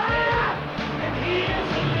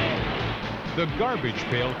 The Garbage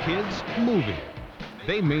Pail Kids movie.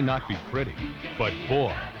 They may not be pretty, but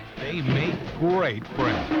boy, they make great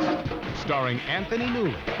friends. Starring Anthony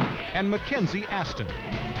Newley and Mackenzie Aston.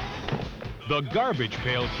 The Garbage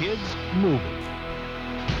Pail Kids movie.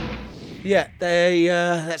 Yeah,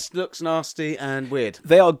 that looks nasty and weird.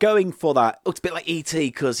 They are going for that. Oh, it's a bit like E.T.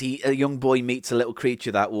 because a young boy meets a little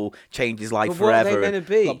creature that will change his life But what are forever. they meant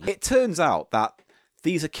to be? Look, it turns out that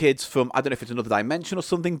these are kids from, I don't know if it's another dimension or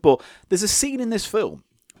something, but there's a scene in this film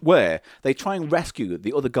where they try and rescue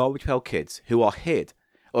the other Garbage Pail Kids who are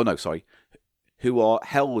who are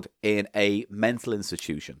held in a mental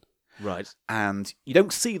institution. Right. And you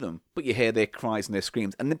don't see them, but you hear their cries and their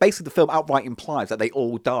screams. And then basically the film outright implies that they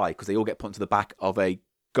all die because they all get put into the back of a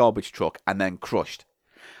garbage truck and then crushed.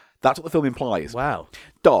 That's what the film implies. Wow.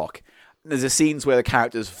 Dark. There's a scenes where the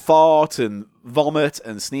characters fart and vomit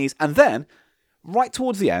and sneeze. And then, right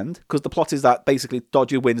towards the end, because the plot is that basically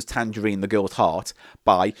Dodger wins Tangerine, the girl's heart,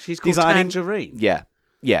 by She's called designing... Tangerine?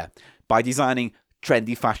 Yeah. By designing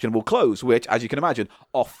trendy, fashionable clothes, which, as you can imagine,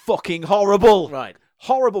 are fucking horrible. Right.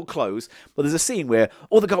 Horrible clothes. But there's a scene where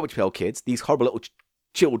all the Garbage Pail Kids, these horrible little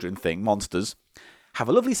children monsters, have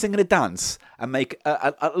a lovely sing and a dance and make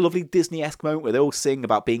a lovely Disney-esque moment where they all sing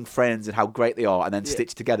about being friends and how great they are and then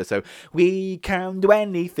stitch together. So, we can do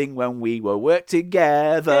anything when we will work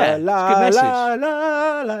together. Yeah, it's a good message. La,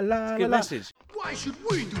 la, la, la, It's a good la. message. Why should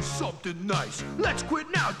we do something nice? Let's quit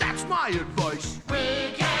now, that's my advice. We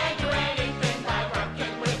can't do anything by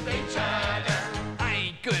working with each other. I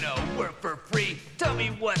ain't gonna work for free. Tell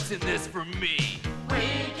me what's in this for me. We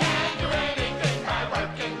can't do anything by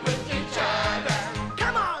working with each other.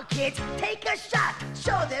 Come on, kids, take a shot.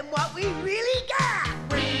 Show them what we really got.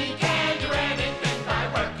 We can't do anything by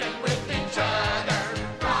working with each other.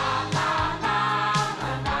 La la la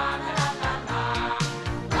la la la la la.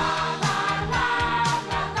 La la la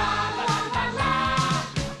la la la la la.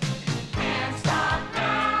 Can't stop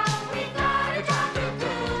now. We've got a job to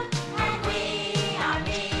do, and we are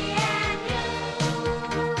me and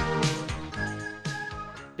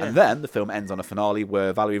you. And then the film ends on a finale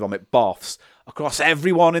where Valerie Vomit barfs across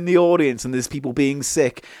everyone in the audience, and there's people being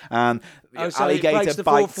sick, and Oh, so alligator it breaks the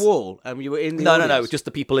bites. fourth wall, and you were in the No, audience. just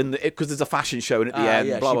the people in the, because there's a fashion show, and at the end,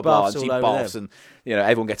 yeah, blah she blah blah, barfs and she all over barfs, them. and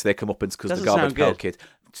everyone gets their comeuppance because the Doesn't Garbage sound Pail good. Kid.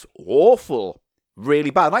 It's awful,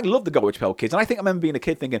 really bad. And I love the Garbage Pail Kids, and I think I remember being a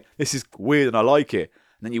kid thinking this is weird, and I like it.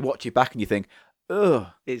 And then you watch it back, and you think, ugh.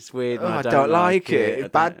 It's weird. Oh, And I don't like I it.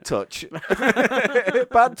 don't- Bad touch.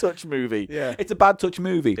 Bad touch movie. Yeah. It's a bad touch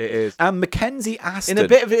movie. It is. And Mackenzie Aston. In a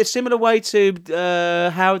bit of a similar way to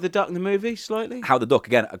Howard the Duck, the movie, slightly. How the Duck,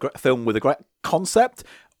 again, a film with a great concept,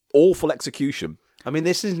 awful execution. I mean,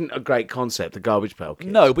 this isn't a great concept, the Garbage Pail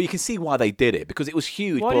Kids. No, but you can see why they did it, because it was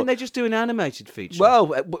huge. Why but, didn't they just do an animated feature? Well,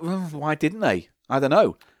 why didn't they? I don't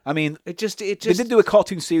know. I mean, it just they did do a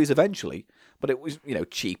cartoon series eventually, but it was,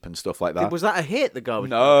 cheap and stuff like that. Was that a hit? The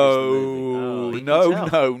Garbage Pail Kids, the movie?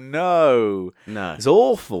 Oh, No. No. It's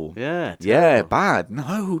awful. Yeah, Yeah, terrible. bad.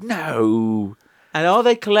 No. And are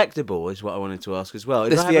they collectible? Is what I wanted to ask as well.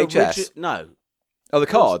 If This I have VHS? No. Oh, the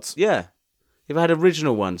cards? Yeah. If I had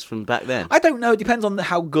original ones from back then. I don't know. It depends on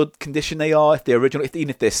how good condition they are. If they're original, even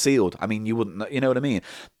if they're sealed. I mean, you wouldn't know, you know what I mean?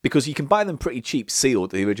 Because you can buy them pretty cheap,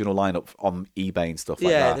 sealed, the original lineup on eBay and stuff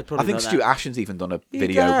like Yeah, that. they're probably I think not Stu that- Ashton's even done a He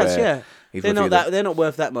video does, where yeah. he's They're not reviewed them. that. They're not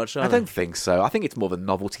worth that much. Are I they? don't think so. I think it's more of a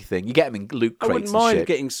novelty thing. You get them in loot I crates wouldn't and mind shit.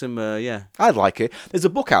 getting some. Yeah. I'd like it. There's a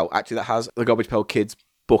book out actually that has the Garbage Pail Kids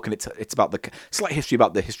book, and it's about the slight history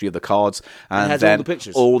about the history of the cards, and it has then all the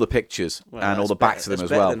pictures. all the pictures Well, and all that's the backs better- of them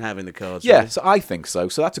that's as well. better than having the cards. Yeah, really. so I think so.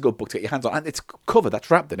 So that's a good book to get your hands on, and it's cover that's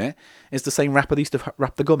wrapped in it is the same wrapper they used to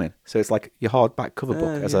wrap the gum in. So it's like your hardback cover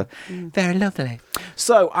book. As a very lovely.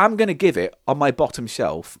 So I'm going to give it on my bottom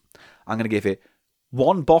shelf. I'm going to give it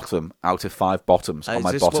 1 bottom out of 5 bottoms on Is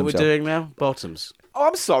my this bottom what we're shelf. doing now? Bottoms. Oh,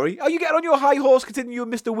 I'm sorry. Are you getting on your high horse considering you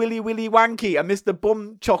were Mr. Willy Wanky and Mr.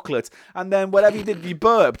 Bum Chocolate and then whatever you did, you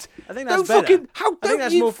burped? I think that's Don't better. fucking... How I think don't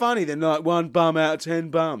that's you... more funny than like 1 bum out of 10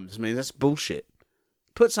 bums. I mean, that's bullshit.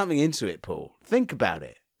 Put something into it, Paul. Think about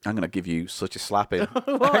it. I'm going to give you such a slapping. I'm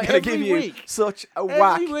What, going to every give you week? such a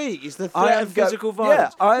whack. Every week is the I threat am of go- physical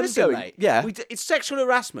violence. Yeah, I am Listen, going- mate, yeah. it's sexual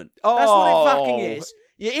harassment. That's what it Oh. fucking is.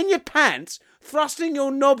 You're in your pants, thrusting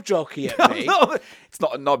your knob jockey at me, No, it's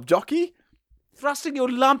not a knob jockey. thrusting your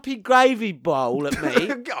lumpy gravy bowl at me.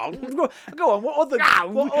 Go on. What other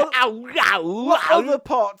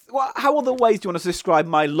parts? How other ways do you want us to describe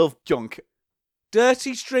my love junk?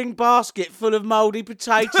 Dirty string basket full of mouldy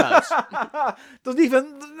potatoes. Doesn't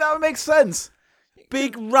even that makes sense.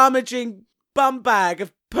 Big rummaging bum bag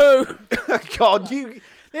of poo. God,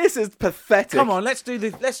 this is pathetic. Come on, let's do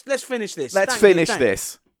this. Let's finish this. Let's Thank you, finish thank-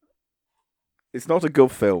 this. It's not a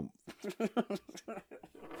good film.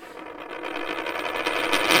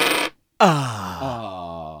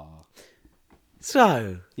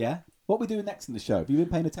 So, Yeah. What are we doing next in the show? Have you been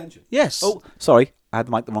paying attention? yes. Oh, sorry, I had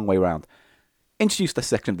the mic the wrong way around. Introduce the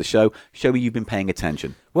section of the show. Show me you've been paying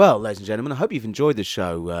attention. Well, ladies and gentlemen, I hope you've enjoyed the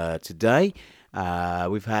show today.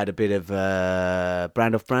 We've had a bit of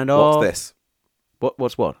brand off. What's this?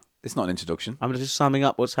 What's what? It's not an introduction. I'm just summing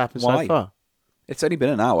up what's happened Why? so far. It's only been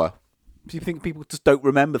an hour. Do you think people just don't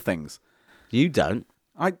remember things? You don't.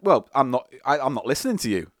 I'm not listening to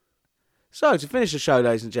you. So, to finish the show,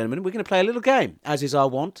 ladies and gentlemen, we're going to play a little game, as is our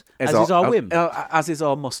want, as is our whim, as is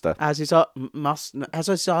our muster. as is our as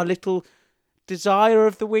is our little desire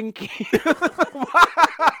of the winky.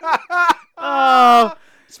 Oh,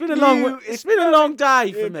 it's been a long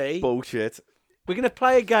day for me. Bullshit. We're going to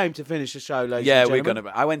play a game to finish the show, ladies Yeah, and we're gentlemen.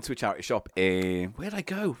 gonna. I went to a charity shop in. Where'd I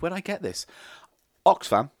go? Where'd I get this?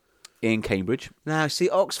 Oxfam in Cambridge. Now, see,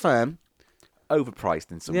 Oxfam,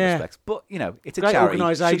 Overpriced in some Yeah. respects, but you know it's a great charity.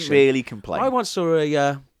 organisation. Shouldn't really complain. I once saw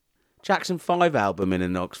a Jackson 5 album in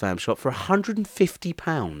an Oxfam shop for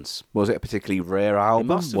 £150. Was it a particularly rare album?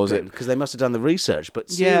 Was it? Because they must have done the research, but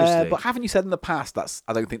Yeah, seriously. but haven't you said in the past that's?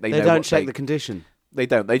 I don't think they they know don't what check they, the condition. They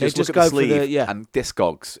don't. They just just look at the go for the- sleeve yeah. and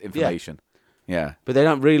Discogs information. Yeah. But they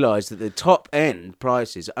don't realise that the top end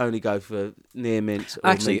prices only go for near mint or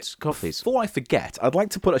Actually, mint coffees. Before I forget, I'd like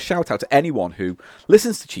to put a shout out to anyone who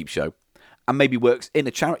listens to Cheap Show and maybe works in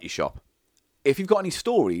a charity shop. If you've got any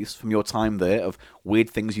stories from your time there of weird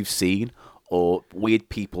things you've seen or weird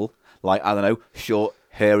people, like, I don't know, short,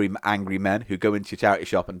 hairy, angry men who go into your charity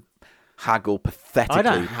shop and haggle pathetically. I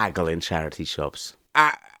don't haggle in charity shops.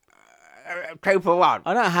 2 for 1.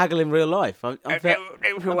 I don't haggle in real life. I'm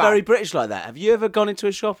very British like that. Have you ever gone into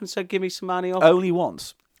a shop and said, give me some money off? Only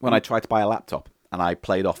once when I tried to buy a laptop and I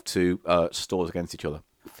played off 2 stores against each other.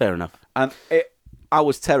 Fair enough. And I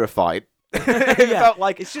was terrified. It felt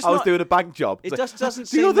like It's just I was not- doing a bank job. It It's just doesn't the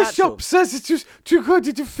seem other natural. shop says it's just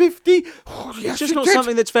 250. It's just not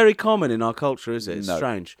something that's very common in our culture, is it? It's No.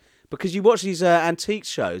 strange. Because you watch these antique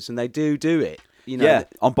shows and they do it. You know, Yeah,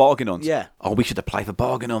 on Bargain Hunt. Yeah. Oh, we should apply for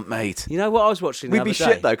Bargain Hunt, mate. You know what I was watching the We'd other be day?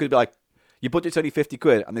 shit, though. Could be like, your budget's only 50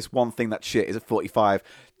 quid, and this one thing that's shit is at 45.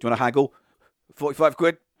 Do you want to haggle? 45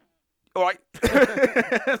 quid? All right.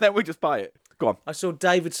 Then we just buy it. Go on. I saw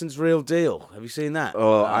Davidson's Real Deal. Have you seen that?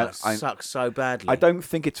 Oh, it sucks so badly. I don't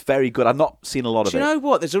think it's very good. I've not seen a lot of Do it. you know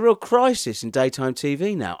what? There's a real crisis in daytime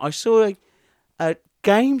TV now. I saw a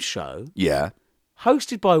game show Yeah.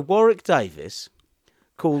 hosted by Warwick Davis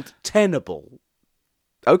called Tenable.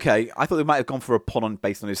 Okay, I thought they might have gone for a pun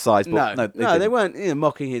based on his size, but no, they didn't. weren't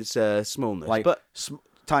mocking his smallness. Like, but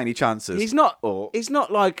tiny chances. he's not. Or He's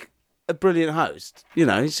not like a brilliant host. You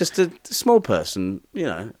know, he's just a small person. You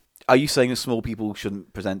know, are you saying that small people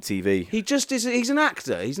shouldn't present TV? he just is. He's an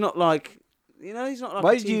actor. He's not like. You know, he's not like.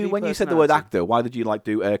 Why a did you, TV when you said the word personality. actor, why did you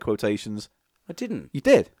do air quotations? I didn't. You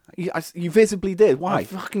did. You visibly did. I Why?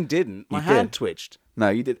 fucking didn't. My You hand did. twitched. No,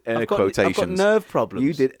 you did air I've got quotations. nerve problems.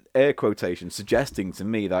 You did air quotations, suggesting to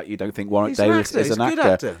me that you don't think Warwick He's an Davis actor. is He's an a good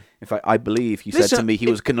actor. actor. In fact, I believe you said Listen, to me he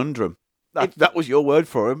was a conundrum. That was your word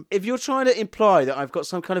for him. If you're trying to imply that I've got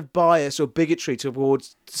some kind of bias or bigotry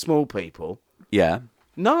towards small people, Yeah.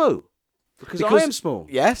 no, because I am small.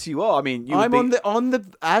 Yes, you are. I mean, you I'm would be, on the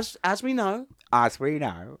as we know. as we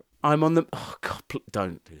know. I'm on the. Oh God!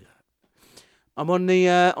 Don't do that. I'm on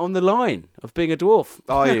the line of being a dwarf.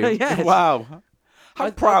 Are you? Yes. Wow.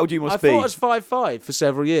 How proud you must I be. thought I was 5'5" for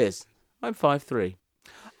several years. I'm 5'3".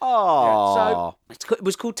 Oh. So it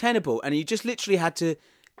was called Tenable, and you just literally had to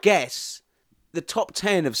guess the top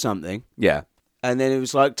 10 of something, Yeah. and then it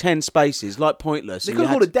was like 10 spaces, like Pointless. They and could you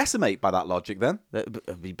have had called it Decimate by that logic then.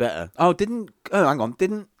 That'd be better. Oh, hang on.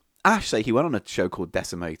 Didn't Ash say he went on a show called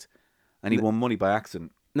Decimate and he won money by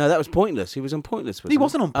accident? No, that was Pointless. He was on Pointless. He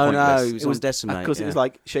wasn't on Pointless. Oh, no, he was on Decimate. Because it was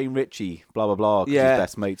like Shane Ritchie, blah, blah, blah. Because Yeah. he's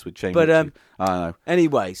best mates with Shane But, Ritchie. I don't know.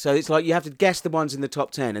 Anyway, so it's like you have to guess the ones in the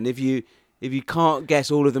top 10, and if you can't guess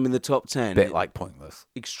all of them in the top 10, Bit like Pointless.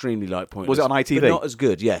 extremely like Pointless. Was it on ITV? But not as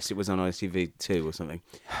good. Yes, it was on ITV2 or something.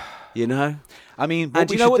 You know? I mean, And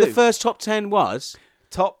do you know what the first top 10 was?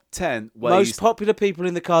 top 10 ways... Most popular people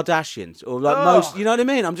in the Kardashians, or like most, you know what I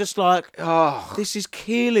mean? I'm just like, Oh. this is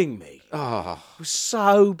killing me. Oh. It was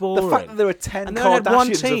so boring. The fact that there are 10 and they only had one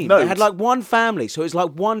Kardashians team. of note. They had like one family, so it was like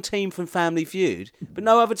one team from Family Feud, but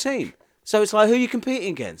no other team. So it's like, who are you competing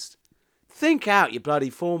against? Think out your bloody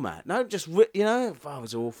format. No, just, it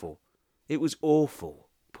was awful. It was awful,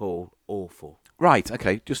 Paul. Awful. Right,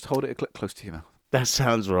 okay. Just hold it a clip close to your mouth. That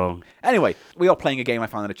sounds wrong. Anyway, we are playing a game I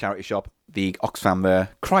found in a charity shop. The Oxfam there.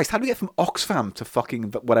 Christ, how do we get from Oxfam to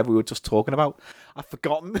fucking whatever we were just talking about? I've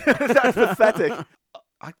forgotten. That's pathetic.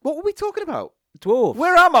 What were we talking about? Dwarf.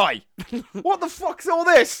 Where am I? What the fuck's all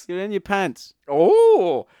this? You're in your pants.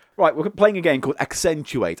 Oh, right. We're playing a game called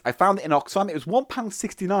Accentuate. I found it in Oxfam. It was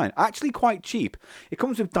 £1.69. Actually quite cheap. It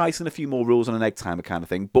comes with dice and a few more rules and an egg timer kind of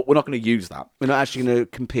thing, but we're not going to use that. We're not actually going to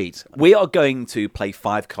compete. We are going to play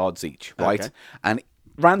 5 cards each, right? Okay. And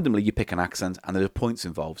randomly you pick an accent and there are points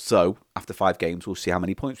involved. So after 5 games, we'll see how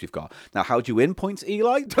many points we've got. Now, how do you win points,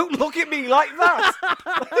 Eli? Don't look at me like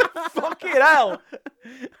that. Fucking hell.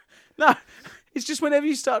 No, it's just whenever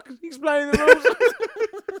you start explaining the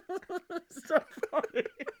rules. So funny.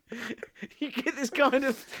 You get this kind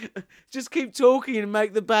of just keep talking and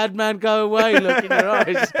make the bad man go away look in your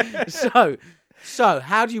eyes. So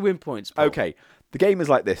how do you win points, Paul? Okay, the game is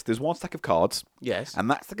like this. There's one stack of cards. Yes. And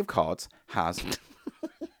that stack of cards has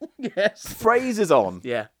Yes. phrases on.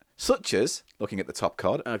 Yeah. Such as, looking at the top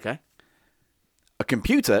card, Okay. a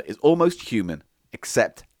computer is almost human,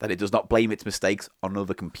 except that it does not blame its mistakes on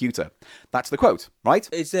another computer. That's the quote, right?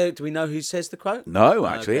 Do we know who says the quote? No,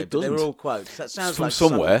 actually, Okay, it but doesn't. They're all quotes. That sounds From like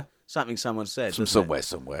somewhere. something someone said. From doesn't it?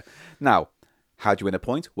 somewhere. Now, how do you win a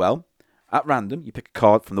point? Well, at random, you pick a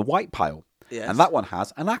card from the white pile. Yes. And that one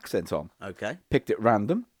has an accent on. Okay. Picked it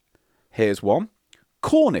random. Here's one.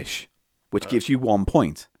 Cornish, which gives you 1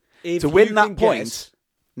 point. If To win you that can point, guess-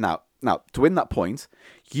 now, to win that point,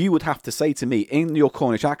 you would have to say to me in your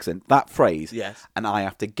Cornish accent that phrase, Yes. and I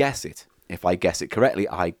have to guess it. If I guess it correctly,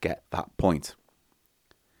 I get that point.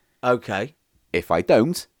 Okay. If I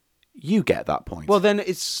don't, you get that point. Well, then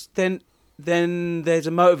it's then there's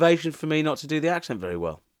a motivation for me not to do the accent very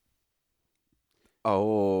well.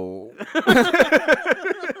 oh.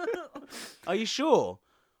 Are you sure?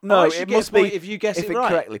 No, I should it get must a point be if you guess if it right.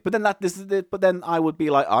 correctly. But then but then I would be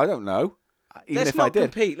like, I don't know. Even Let's if not I did.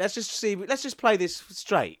 compete. Let's just play this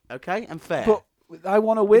straight, okay, and fair. But I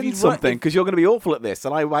want to win you- something if- because you're going to be awful at this,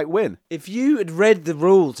 and I might win. if you had read the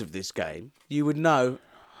rules of this game, you would know.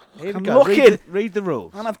 Here we I'm go. looking. Read the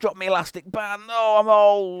rules. And I've dropped my elastic band. No, I'm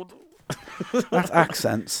old. That's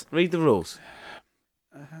accents. Read the rules.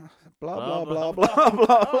 Blah blah blah blah blah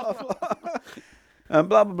blah blah. And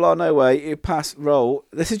blah blah blah. No way. You pass. Roll.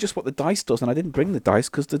 This is just what the dice does, and I didn't bring the dice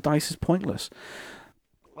because the dice is pointless.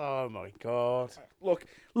 Oh my god.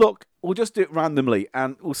 Look. We'll just do it randomly,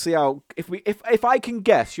 and we'll see how. If I can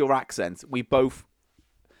guess your accent, we both.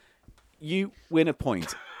 You win a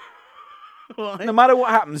point. No matter what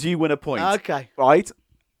happens, you win a point. Okay. Right?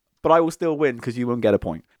 But I will still win because you won't get a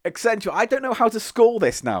point. Accentuate. I don't know how to score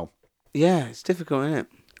this now. Yeah, it's difficult, isn't it?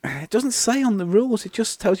 It doesn't say on the rules. It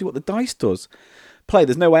just tells you what the dice does. Play.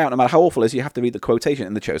 There's no way out. No matter how awful it is, you have to read the quotation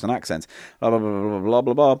in the chosen accent. Blah, blah, blah, blah, blah,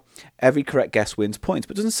 blah, blah. Every correct guess wins points.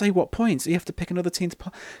 But it doesn't say what points. You have to pick another team's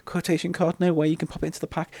quotation card. No way. You can pop it into the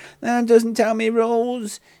pack. That doesn't tell me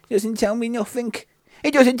rules. Doesn't tell me nothing.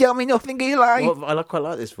 It doesn't tell me nothing, Eli. Well, I quite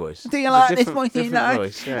like this voice. Do you It's a like this different- voice, different Eli?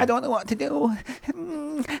 voice, yeah. I don't know what to do.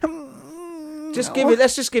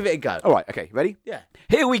 Let's just give it a go. All right, okay, ready? Yeah.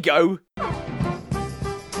 Here we go.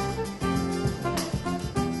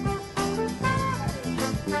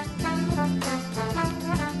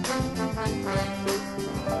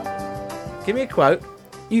 Give me a quote.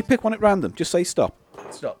 You pick one at random. Just say stop.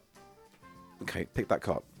 Stop. Okay, pick that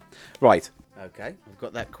card. Right, Okay, I've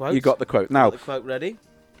got that quote. you got the quote. Now, Got the quote ready.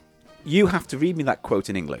 you have to read me that quote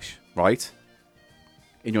in English, right?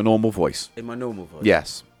 In your normal voice. In my normal voice.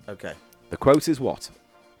 Yes. Okay. The quote is what?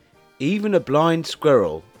 Even a blind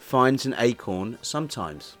squirrel finds an acorn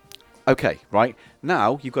sometimes. Okay, right.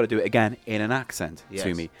 Now you've got to do it again in an accent to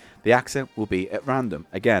Yes. me. The accent will be at random.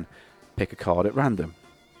 Again, pick a card at random.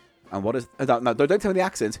 And what is... No, don't tell me the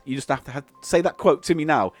accent. You just have to say that quote to me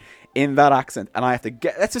now in that accent. And I have to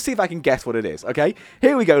get... Let's just see if I can guess what it is, okay?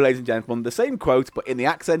 Here we go, ladies and gentlemen. The same quote, but in the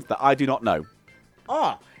accent that I do not know.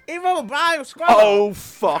 Oh, even by Oh,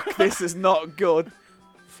 fuck. This is not good.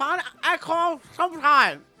 Find acorn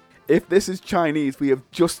sometime. If this is Chinese, we have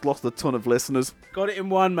just lost a ton of listeners. Got it in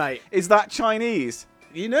one, mate. Is that Chinese?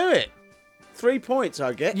 You knew it. 3 points,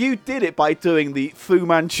 I get. You did it by doing the Fu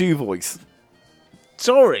Manchu voice.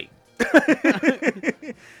 Sorry.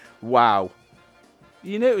 Wow.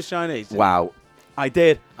 You knew it was Chinese. Wow. I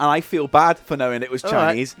did. And I feel bad for knowing it was All right,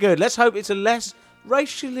 Chinese. good. Let's hope it's a less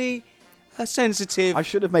racially sensitive. I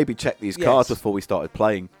should have maybe checked these Yes. cards before we started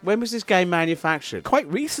playing. When was this game manufactured? Quite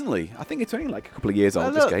recently. I think it's only like a couple of years Oh,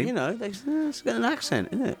 old, look, this game. you know, it's got an accent,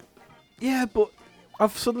 isn't it? Yeah, but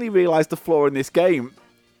I've suddenly realised the flaw in this game.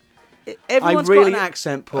 Everyone's really- got an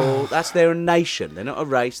accent, Paul. They're a nation. They're not a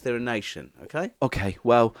race. They're a nation. Okay. Okay,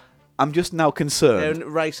 well, I'm just now They're concerned. a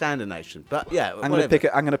race and a nation. But yeah, I'm going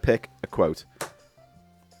to pick a quote.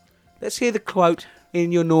 Let's hear the quote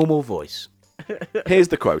in your normal voice. Here's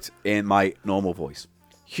the quote in my normal voice.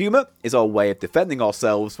 Humour is our way of defending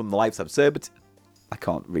ourselves from life's absurdity. I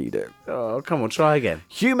can't read it. Oh, come on, try again.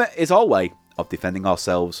 Humour is our way of defending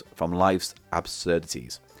ourselves from life's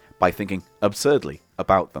absurdities by thinking absurdly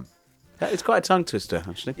about them. It's quite a tongue twister,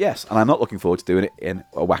 actually. Yes, and I'm not looking forward to doing it in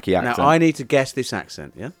a wacky accent. Now, I need to guess this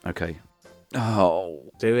accent, yeah? Okay.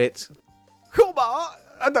 Oh. Do it. Humour?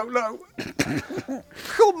 I don't know.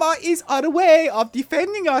 Humour is our way of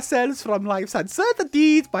defending ourselves from life's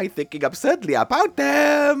absurdities by thinking absurdly about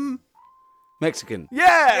them. Mexican.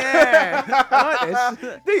 Yeah! I like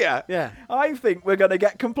this. Do ya? Yeah. I think we're going to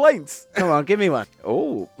get complaints. Come on, give me one.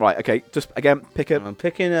 Oh, right, okay. Just, again, pick a... I'm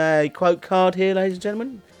picking a quote card here, ladies and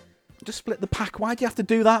gentlemen. Just split the pack. Why do you have to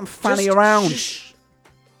do that and fanny Just around? shh.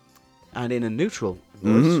 And in a neutral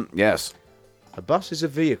voice, Mhm, yes. a bus is a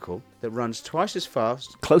vehicle that runs twice as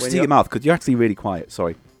fast. Close when to you're- your mouth, because you're actually really quiet.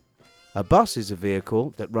 Sorry. A bus is a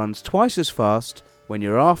vehicle that runs twice as fast when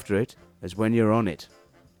you're after it as when you're on it.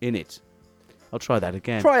 In it. I'll try that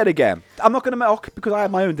again. Try it again. I'm not going to mock because I have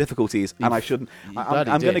my own difficulties and I shouldn't. I'm bloody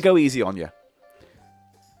going to did. go easy on you.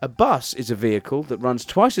 A bus is a vehicle that runs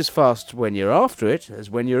twice as fast when you're after it as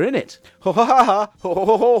when you're in it. Ho ha ha ha. Ho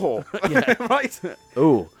ho ho ho. Yeah. Right.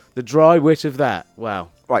 Ooh, the dry wit of that. Wow.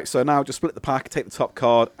 Right, so now just split the pack, take the top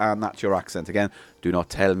card, and that's your accent again. Do not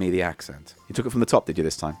tell me the accent. You took it from the top, did you,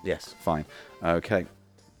 this time? Yes. Fine. Okay.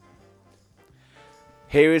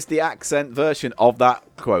 Here is the accent version of that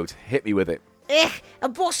quote. Hit me with it. A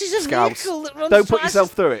bus is a Scouts. vehicle that runs Don't put twice yourself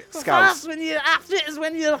as through it. fast Scouts. when you're after it as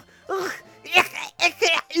when you're... Ugh.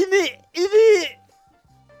 In it.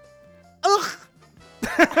 Ugh. Is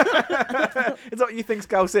that what you think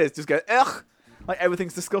Scouse is? Just go, ugh. Like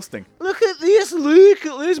everything's disgusting. Look at this book.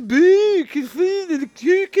 It's in the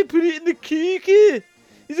cookie. Put it in the cookie.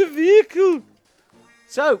 It's a vehicle.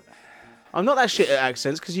 So, I'm not that shit at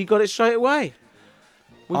accents because you got it straight away.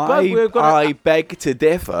 We've I got beg to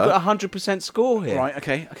differ. a 100% score here. Right,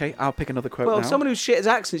 okay. I'll pick another quote Well, now. someone who's shit at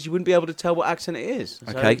accents, you wouldn't be able to tell what accent it is.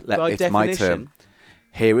 So, Okay, by it's my definition, turn.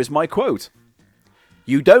 Here is my quote.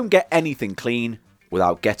 You don't get anything clean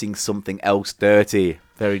without getting something else dirty.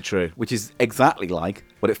 Very true. Which is exactly like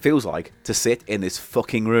what it feels like to sit in this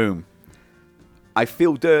fucking room. I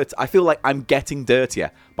feel dirt. I feel like I'm getting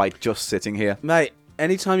dirtier by just sitting here. Mate,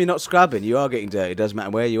 anytime you're not scrubbing, you are getting dirty. It doesn't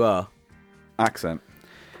matter where you are. Accent.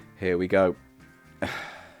 Here we go.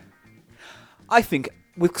 I think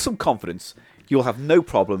with some confidence, you'll have no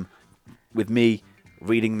problem with me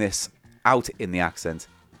reading this out in the accent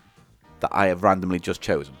that I have randomly just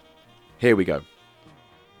chosen. Here we go.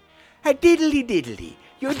 A diddly diddly.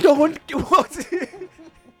 You don't... What?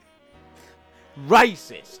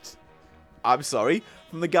 Racist. I'm sorry.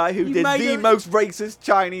 From the guy who You did made the a- most racist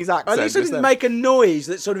Chinese accent. At least I just didn't then. make a noise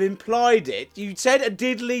that sort of implied it. You said a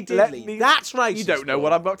diddly Let diddly. me- That's racist. You don't know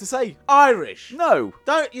what I'm about to say. Irish. No.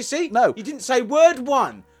 Don't you see? No. You didn't say word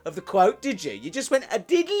one of the quote, did you? You just went a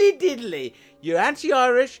diddly diddly. You're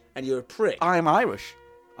anti-Irish and you're a prick. I'm Irish.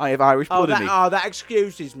 I have Irish blood in me. that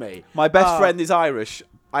excuses me. My best Oh. friend is Irish.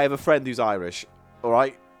 I have a friend who's Irish. All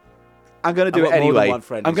right? I'm going to do I've it got more than anyway. one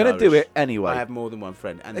friend I'm who's going to do Irish. it anyway. I have more than one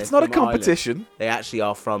friend. And It's they're not a from Ireland. competition. They actually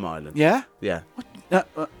are from Ireland. Yeah? Yeah.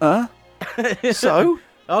 So?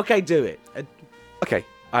 Okay, do it. Okay,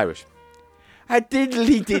 Irish. A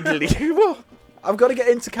diddly diddly. What? I've got to get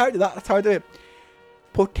into character. That's how I do it.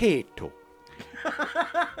 Potato.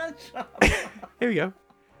 Here we go.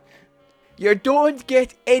 You don't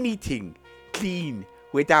get anything clean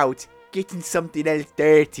without getting something else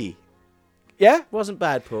dirty. Yeah? Wasn't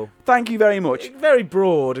bad, Paul. Thank you very much. Very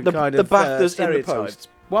broad and The kind the of BAFTAs in the stereotyped. post.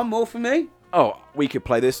 One more for me? Oh, we could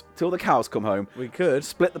play this till the cows come home. We could.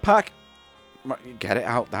 Split the pack. Right, you get it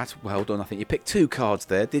out. That's well done. I think you picked 2 cards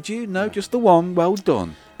there, did you? No, just the one. Well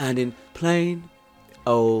done. And in plain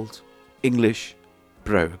old English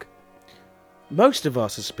brogue. most of our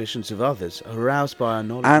suspicions of others are aroused by our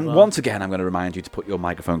knowledge And of once again, I'm going to remind you to put your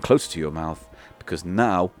microphone closer to your mouth because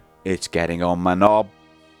now it's getting on my knob.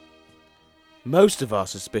 Most of our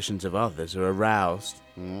suspicions of others are aroused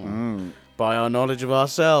by our knowledge of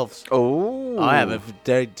ourselves. Oh. I have a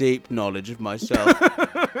very deep knowledge of myself.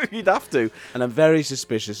 You'd have to. And I'm very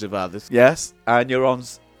suspicious of others. Yes, and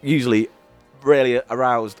neurons usually really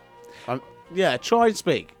aroused. Yeah, try and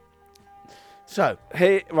speak. So,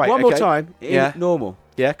 Hey, right, one more okay. time in Yeah. normal.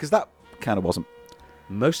 Yeah, because that kind of wasn't.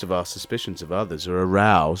 Most of our suspicions of others are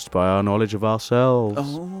aroused by our knowledge of ourselves.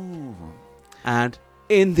 Oh. And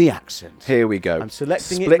in the accent. Here we go. I'm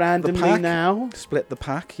selecting Split it the randomly pack. now. Split the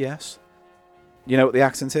pack, yes. You know what the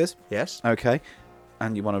accent is? Yes. Okay.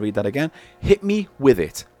 And you want to read that again? Hit me with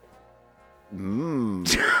it. Mmm.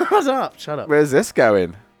 Shut up. Shut up. Where's this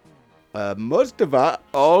going? Most of our...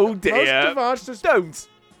 Oh, dear. Most of our... Don't.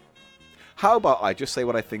 How about I just say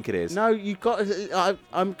what I think it is? No, you got...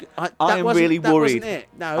 I'm I'm really that worried. Wasn't it.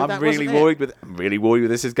 No, I'm that really wasn't worried with. I'm really worried where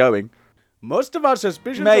this is going, Most of our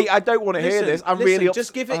suspicions... mate. of- I don't want to hear Listen, this. I'm listen, really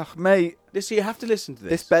just give it... Ugh, mate. Listen, you have to listen to This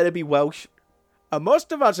this. better be Welsh.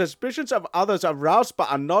 Most of our suspicions of others are aroused by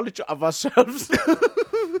our knowledge of ourselves.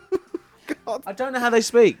 God. I don't know how they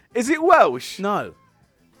speak. Is it Welsh? No.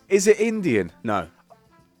 Is it Indian? No.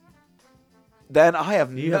 Then I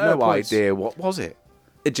have You no, have no points. idea. What was it?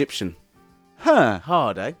 Egyptian. Huh.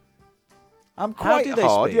 Hard, eh? I'm How quite do they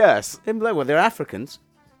hard. speak? Yes. Well, they're Africans.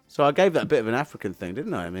 So I gave that a bit of an African thing,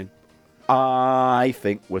 didn't I? I mean... I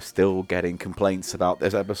think we're still getting complaints about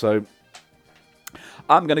this episode.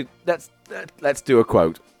 I'm gonna let's do a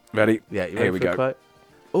quote. Ready? Yeah, you Here ready we for a go. quote?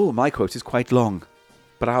 Oh, my quote is quite long,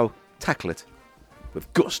 but I'll tackle it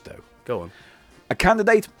with gusto. Go on. A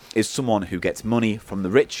candidate is someone who gets money from the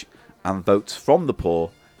rich and votes from the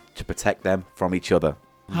poor to protect them from each other.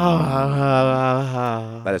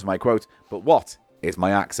 That is my quote. But what is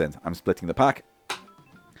my accent? I'm splitting the pack.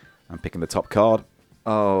 I'm picking the top card.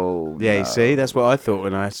 Oh, Yeah, no. you see, that's what I thought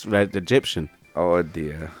when I read Egyptian. Oh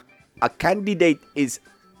dear. A candidate is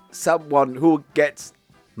someone who gets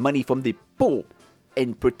money from the poor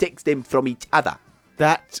and protects them from each other.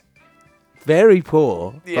 That's very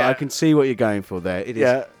poor, but Yeah. I can see what you're going for there. It is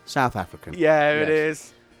Yeah. South African. Yeah, Yes. it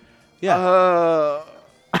is. Yeah.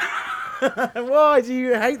 Why do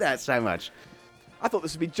you hate that so much? I thought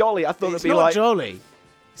this would be jolly. I thought It's it'd be not like. jolly.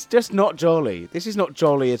 It's just not jolly. This is not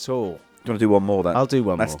jolly at all. Do you want to do one more then? I'll do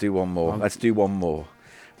one Let's more. do one more. I'll- Let's do one more.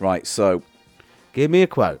 Right, so Give me a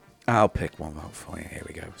quote. I'll pick one out for you. Here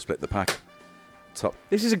we go. Split the pack. Top.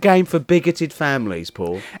 This is a game for bigoted families,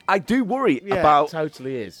 Paul. I do worry Yeah, about it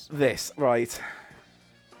totally is. this. Right.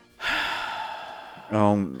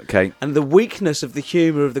 Okay. And the weakness of the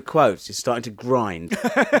humour of the quotes is starting to grind.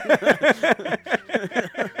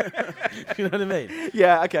 You know what I mean?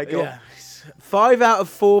 Yeah, okay, go on. Yeah. 5 out of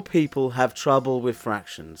 4 people have trouble with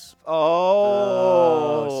fractions.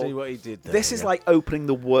 Oh. See what he did there. This is yeah. like opening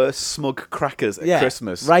the worst smug crackers at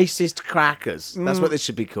Christmas. Racist crackers. That's what this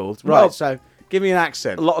should be called. Right, Well- so give me an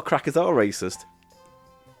accent. A lot of crackers are racist.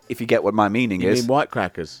 If you get what my meaning You is. mean white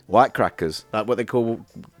crackers? White crackers. Like what they call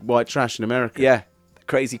white trash in America? Yeah.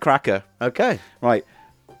 Crazy cracker. Okay. Right.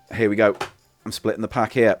 Here we go. I'm splitting the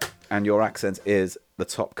pack here. And your accent is the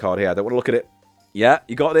top card here. I don't want to look at it. Yeah,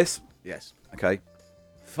 you got this? Yes. Okay.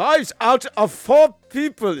 5 out of 4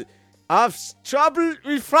 people have trouble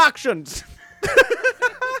with fractions.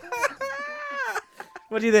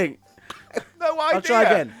 What do you think? No idea. I'll try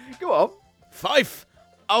again. Go on. 5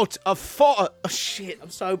 out of 4. Oh, shit, I'm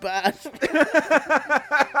so bad.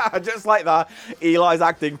 Just like that, Eli's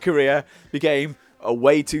acting career became a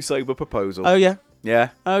way too sober proposal. Oh, yeah. Yeah.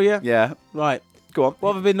 Oh, yeah. Yeah. Right. Go on.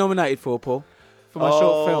 What have I been nominated for, Paul? For my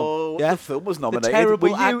short film. The film was nominated. terrible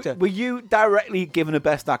were you, actor. Were you directly given a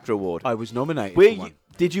Best Actor award? I was nominated Were for you- one.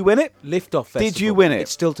 Did you win it? Liftoff Festival. Did you win it?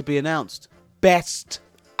 It's still to be announced. Best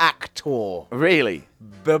Actor. Really?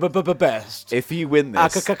 Best. If you win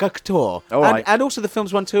this. Actor. All right. And also the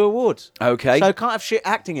film's won 2 awards. Okay. So it can't have shit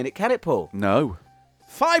acting in it, can it, Paul? No.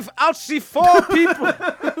 5 out of 4 people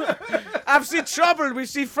have the trouble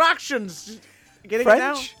with the fractions. Getting it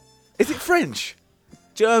now? French? Is it French?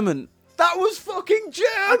 German. That was fucking I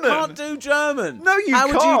German. can't do German. No, you How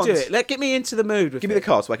can't. would you do it? Get me into the mood. With Give me it. the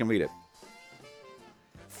card so I can read it.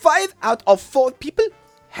 5 out of 4 people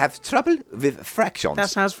have trouble with fractions. That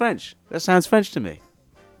sounds French. That sounds French to me.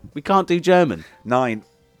 We can't do German. 9.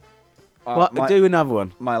 Do another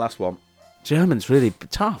one. My last one. German's really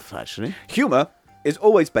tough, actually. Humour is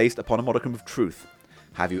always based upon a modicum of truth.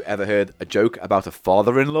 Have you ever heard a joke about a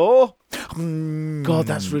father-in-law? God,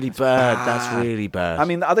 that's really bad. That's really bad. I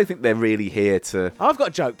mean, I don't think they're really here to... I've got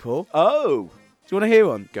a joke, Paul. Oh! Do you want to hear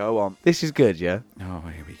one? Go on. This is good, yeah? Oh,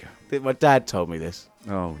 here we go. My dad told me this.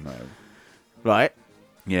 Oh, no. Right?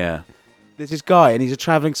 Yeah. There's this guy, and he's a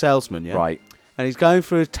travelling salesman, yeah? Right. And he's going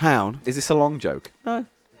through a town. Is this a long joke? No.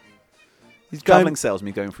 He's Travelling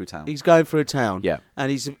salesman going through town. He's going through a town. Yeah.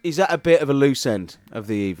 And he's at a bit of a loose end of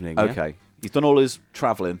the evening. Yeah? Okay. He's done all his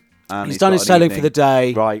travelling. And He's done his selling for the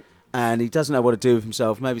day. Right. And he doesn't know what to do with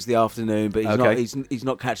himself. Maybe it's the afternoon, but he's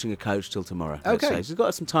not catching a coach till tomorrow. let's say. So he's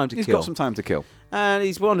got some time to kill. He's got some time to kill. And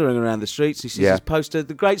he's wandering around the streets. He sees his poster,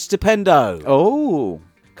 The Great Stupendo. Oh.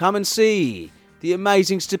 Come and see the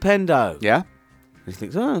amazing Stupendo. Yeah. And he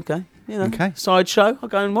thinks, oh, okay. Okay. Sideshow. I'll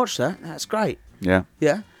go and watch that. That's great. Yeah.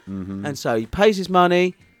 Yeah. Mm-hmm. And so he pays his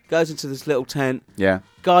money, goes into this little tent. Yeah.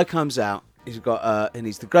 Guy comes out. He's got and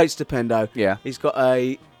he's the Great Stupendo. Yeah. He's got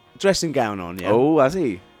a dressing gown on. Yeah. Oh, has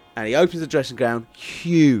he? And he opens the dressing gown.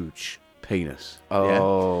 Huge penis.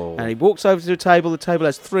 Oh. Yeah? And he walks over to the table. The table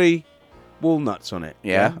has 3 walnuts on it.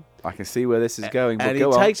 Yeah. I can see where this is going. But And go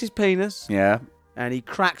he on. takes his penis. Yeah. And he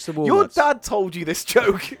cracks the Your walnuts. dad told you this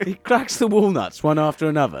joke. He cracks the walnuts one after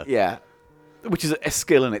another. Yeah. Which is a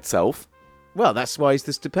skill in itself. Well, that's why he's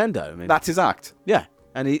the Stupendo. I mean, That's his act. yeah.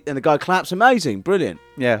 And the guy claps. Amazing. Brilliant.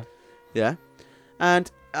 Yeah. Yeah.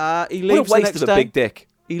 And he What leaves a the waste next of a day. big dick.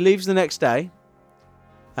 He leaves the next day.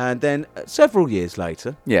 And then several years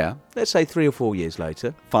later, Yeah. let's say 3 or 4 years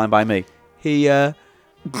later, Fine by me. he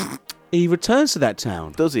returns to that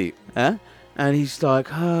town. Does he? And he's like,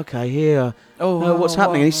 oh, okay, here. What's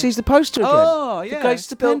happening? And he sees the poster again. Oh, yeah. The Great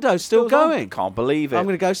Stupendo still going. Can't believe it. I'm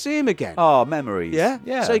going to go see him again. Oh, memories. Yeah?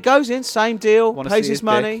 Yeah. So he goes in, same deal, Wanna pays see his his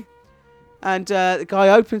money. dick? And the guy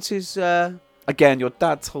opens his... Again, your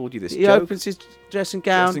dad told you this he joke. opens his dressing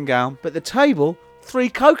gown. Dressing gown. But the table, 3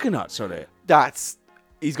 coconuts on it.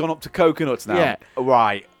 He's gone up to coconuts now. Yeah.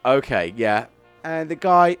 Right. Okay. Yeah. And the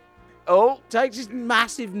guy takes his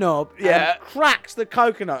massive knob Yeah. and cracks the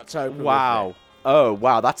coconuts open. with Wow. it. Oh,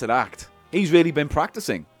 wow. That's an act. He's really been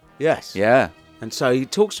practicing. Yes. Yeah. And so he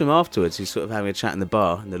talks to him afterwards. He's sort of having a chat in the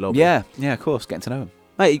bar, in the lobby. Yeah. Yeah, of course. Getting to know him.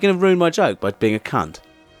 Mate, you're going to ruin my joke by being a cunt.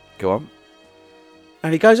 Go on.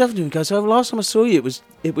 And he goes over to him and goes, oh, last time I saw you,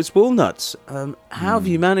 it was walnuts. How have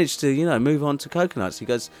you managed to, move on to coconuts? He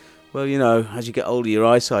goes, well, as you get older, your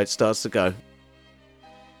eyesight starts to go.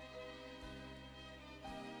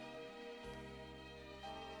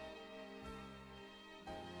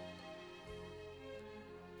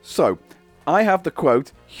 So, I have the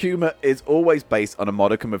quote, humour is always based on a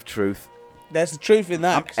modicum of truth. There's the truth in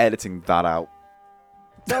that. I'm editing that out.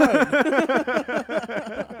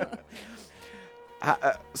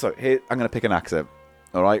 So, here, I'm going to pick an accent.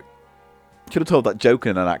 All right? Could have told that joke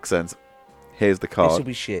in an accent. Here's the This card. will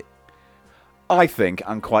be shit. I think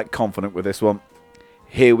I'm quite confident with this one.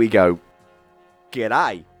 Here we go.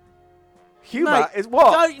 G'day. Humour Mate, is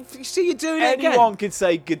what? Don't, you see, you're doing it again. Anyone can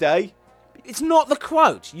say g'day. It's not the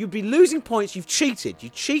quote. You'd be losing points. You've cheated. You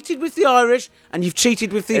cheated with the Irish, and you've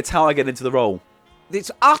cheated with the... It's how I get into the role. It's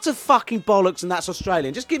utter fucking bollocks, and that's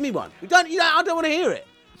Australian. Just give me one. I don't want to hear it.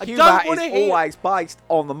 I Humour don't want to is hear it. always based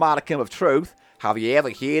on the modicum of truth. Have you ever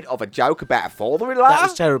heard of a joke about a father-in-law? That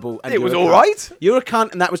was terrible. And It you're was a all cunt. right. You're a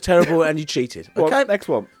cunt, and that was terrible, and you cheated. Well, Okay? next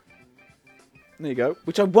one. There you go.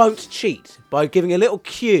 Which I won't cheat by giving a little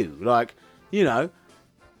cue, like,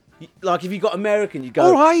 like if you got American, you'd go,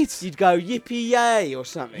 All right. you'd go yippee yay or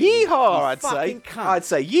something. Yeehaw, You I'd say. fucking cunt. I'd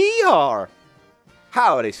say yeehaw.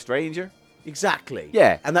 Howdy, stranger. Exactly.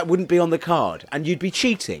 Yeah. And that wouldn't be on the card, and you'd be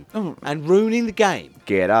cheating and ruining the game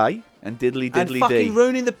G'day and diddly and diddly fucking dee.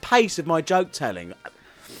 ruining the pace of my joke telling.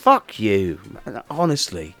 Fuck you,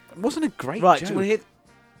 honestly. It wasn't a great Right? joke. Do you want to hear?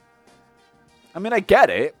 I mean, I get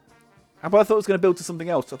it. But I thought it was going to build to something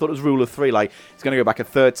else. I thought it was rule of 3. Like, he's going to go back a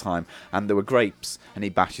third time, and there were grapes, and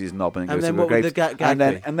he bashes his knob, and, And goes, then there were what would grapes. the gag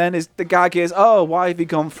be? And then the gag is, oh, why have you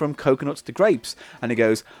gone from coconuts to grapes? And he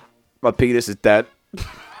goes, my penis is dead.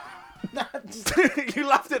 You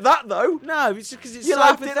laughed at that, though. No, it's because it's You so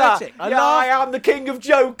laughed at that. pathetic. I am the king of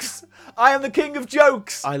jokes. I am the king of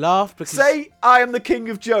jokes. I laughed because Say, I am the king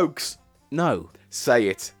of jokes. no, Say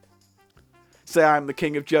it. Say, I am the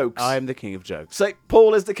king of jokes. I am the king of jokes. Say,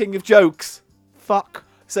 Paul is the king of jokes. Fuck.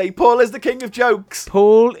 Say, Paul is the king of jokes.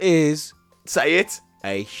 Paul is Say it.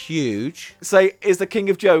 a huge Say, is the king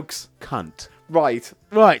of jokes. cunt. Right.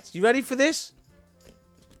 Right, you ready for this?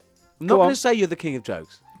 I'm Go not going on. to say you're the king of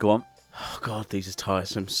jokes. Go on. Oh, God, these are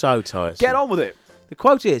tiresome. So tiresome. Get on with it. The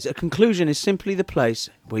quote is, a conclusion is simply the place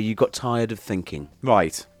where you got tired of thinking.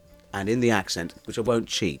 Right. And in the accent, which I won't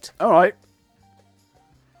cheat. All right.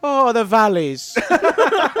 Oh, the valleys.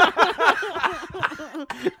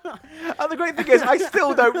 And the great thing is, I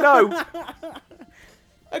still don't know.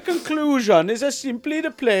 A conclusion is simply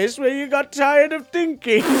the place where you got tired of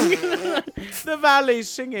thinking. The valleys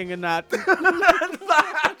singing and that.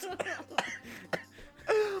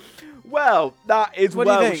 Well, that is What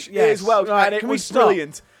do you Welsh. think? It is Yes. Welsh, Right, and it can we was stop?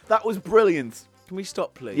 brilliant. That was brilliant. Can we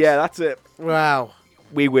stop, please? Yeah, that's it. Wow.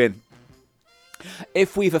 We win.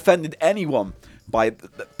 If we've offended anyone by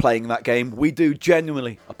playing that game, we do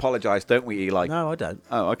genuinely apologise, don't we, Eli? No, I don't.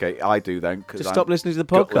 Oh, okay. I do then. Just stop listening to the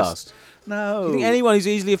podcast. gutless. No. Do you think anyone who's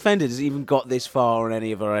easily offended has even got this far on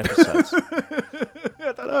any of our episodes?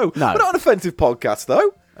 I don't know. No. We're not an offensive podcast,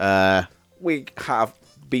 though. We have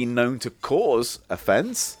been known to cause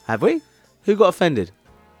offence. Have we? Who got offended?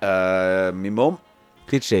 Me mum.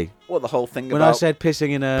 Did she? Well, the whole thing When about I said pissing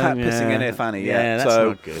in her... pissing in her fanny, yeah. that's So,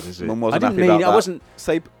 not good, is it? Mum wasn't I didn't happy mean... about that. I wasn't...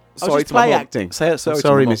 Say I was sorry just to my play mum. acting. Say it. Sorry, I'm to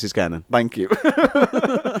sorry, my mum. Mrs. Gannon. Thank you.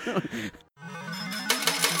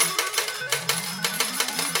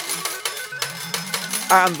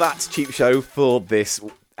 And that's Cheap Show for this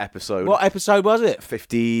episode. What episode was it?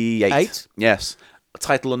 58. 8? Yes. A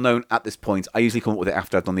title unknown at this point. I usually come up with it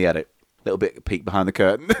after I've done the edit. Little bit peek behind the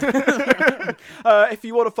curtain. If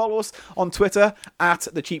you want to follow us on Twitter, at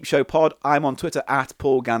The Cheap Show Pod. I'm on Twitter, at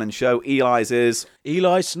Paul Gannon Show. Eli's is...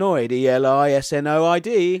 Eli Snoid,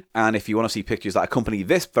 ELISNOID. And if you want to see pictures that accompany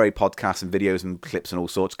this very podcast and videos and clips and all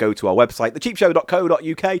sorts, go to our website,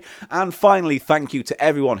 thecheapshow.co.uk. And finally, thank you to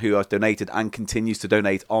everyone who has donated and continues to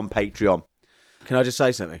donate on Patreon. Can I just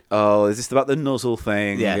say something? Oh, is this about the nuzzle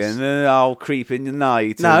thing? Yes. And I'll creep in the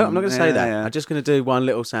night. No, and- I'm not going to say that. yeah. I'm just going to do one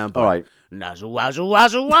little sound bite. All right. Nuzzle, wazzle,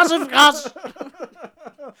 wazzle, wazzle, gus.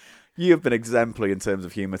 You have been exemplary in terms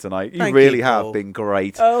of humour tonight. You Thank really you, have Paul. been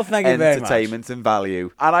great. Oh, thank you very much. Entertainment and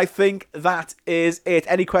value. And I think that is it.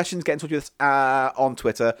 Any questions, get in touch with us on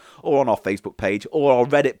Twitter or on our Facebook page or our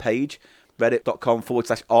Reddit page,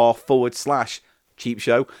 reddit.com/r/cheap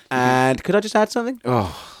show. And could I just add something?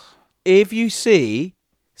 Oh. If you see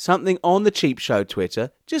something on the Cheap Show Twitter,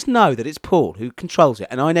 just know that it's Paul who controls it,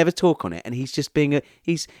 and I never talk on it. And he's just being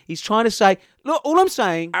he's trying to say, look, all I'm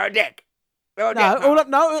saying. Our dick. No,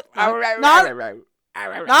 no.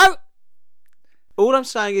 All I'm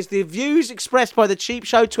saying is the views expressed by the Cheap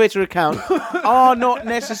Show Twitter account are not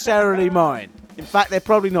necessarily mine. In fact, they're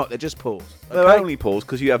probably not. They're just Paul's. They're Okay? only Paul's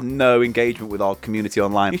because you have no engagement with our community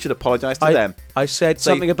online. You should apologise to them. I said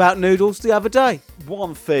Say- something about noodles the other day.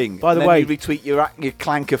 One thing. By the and then way- you retweet your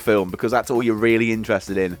Clanker film because that's all you're really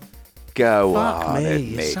interested in. Go Fuck on, me, you're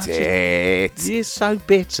admit such it. You're so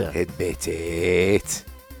bitter. Admit it.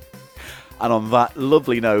 And on that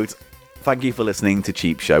lovely note, thank you for listening to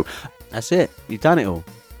Cheap Show. That's it. You've done it all.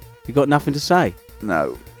 You've got nothing to say.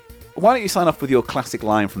 No. Why don't you sign off with your classic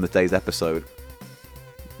line from today's episode?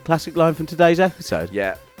 Classic line from today's episode.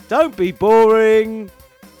 Yeah. Don't be boring.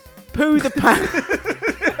 Poo the pants.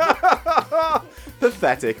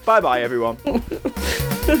 Pathetic. Bye-bye, everyone.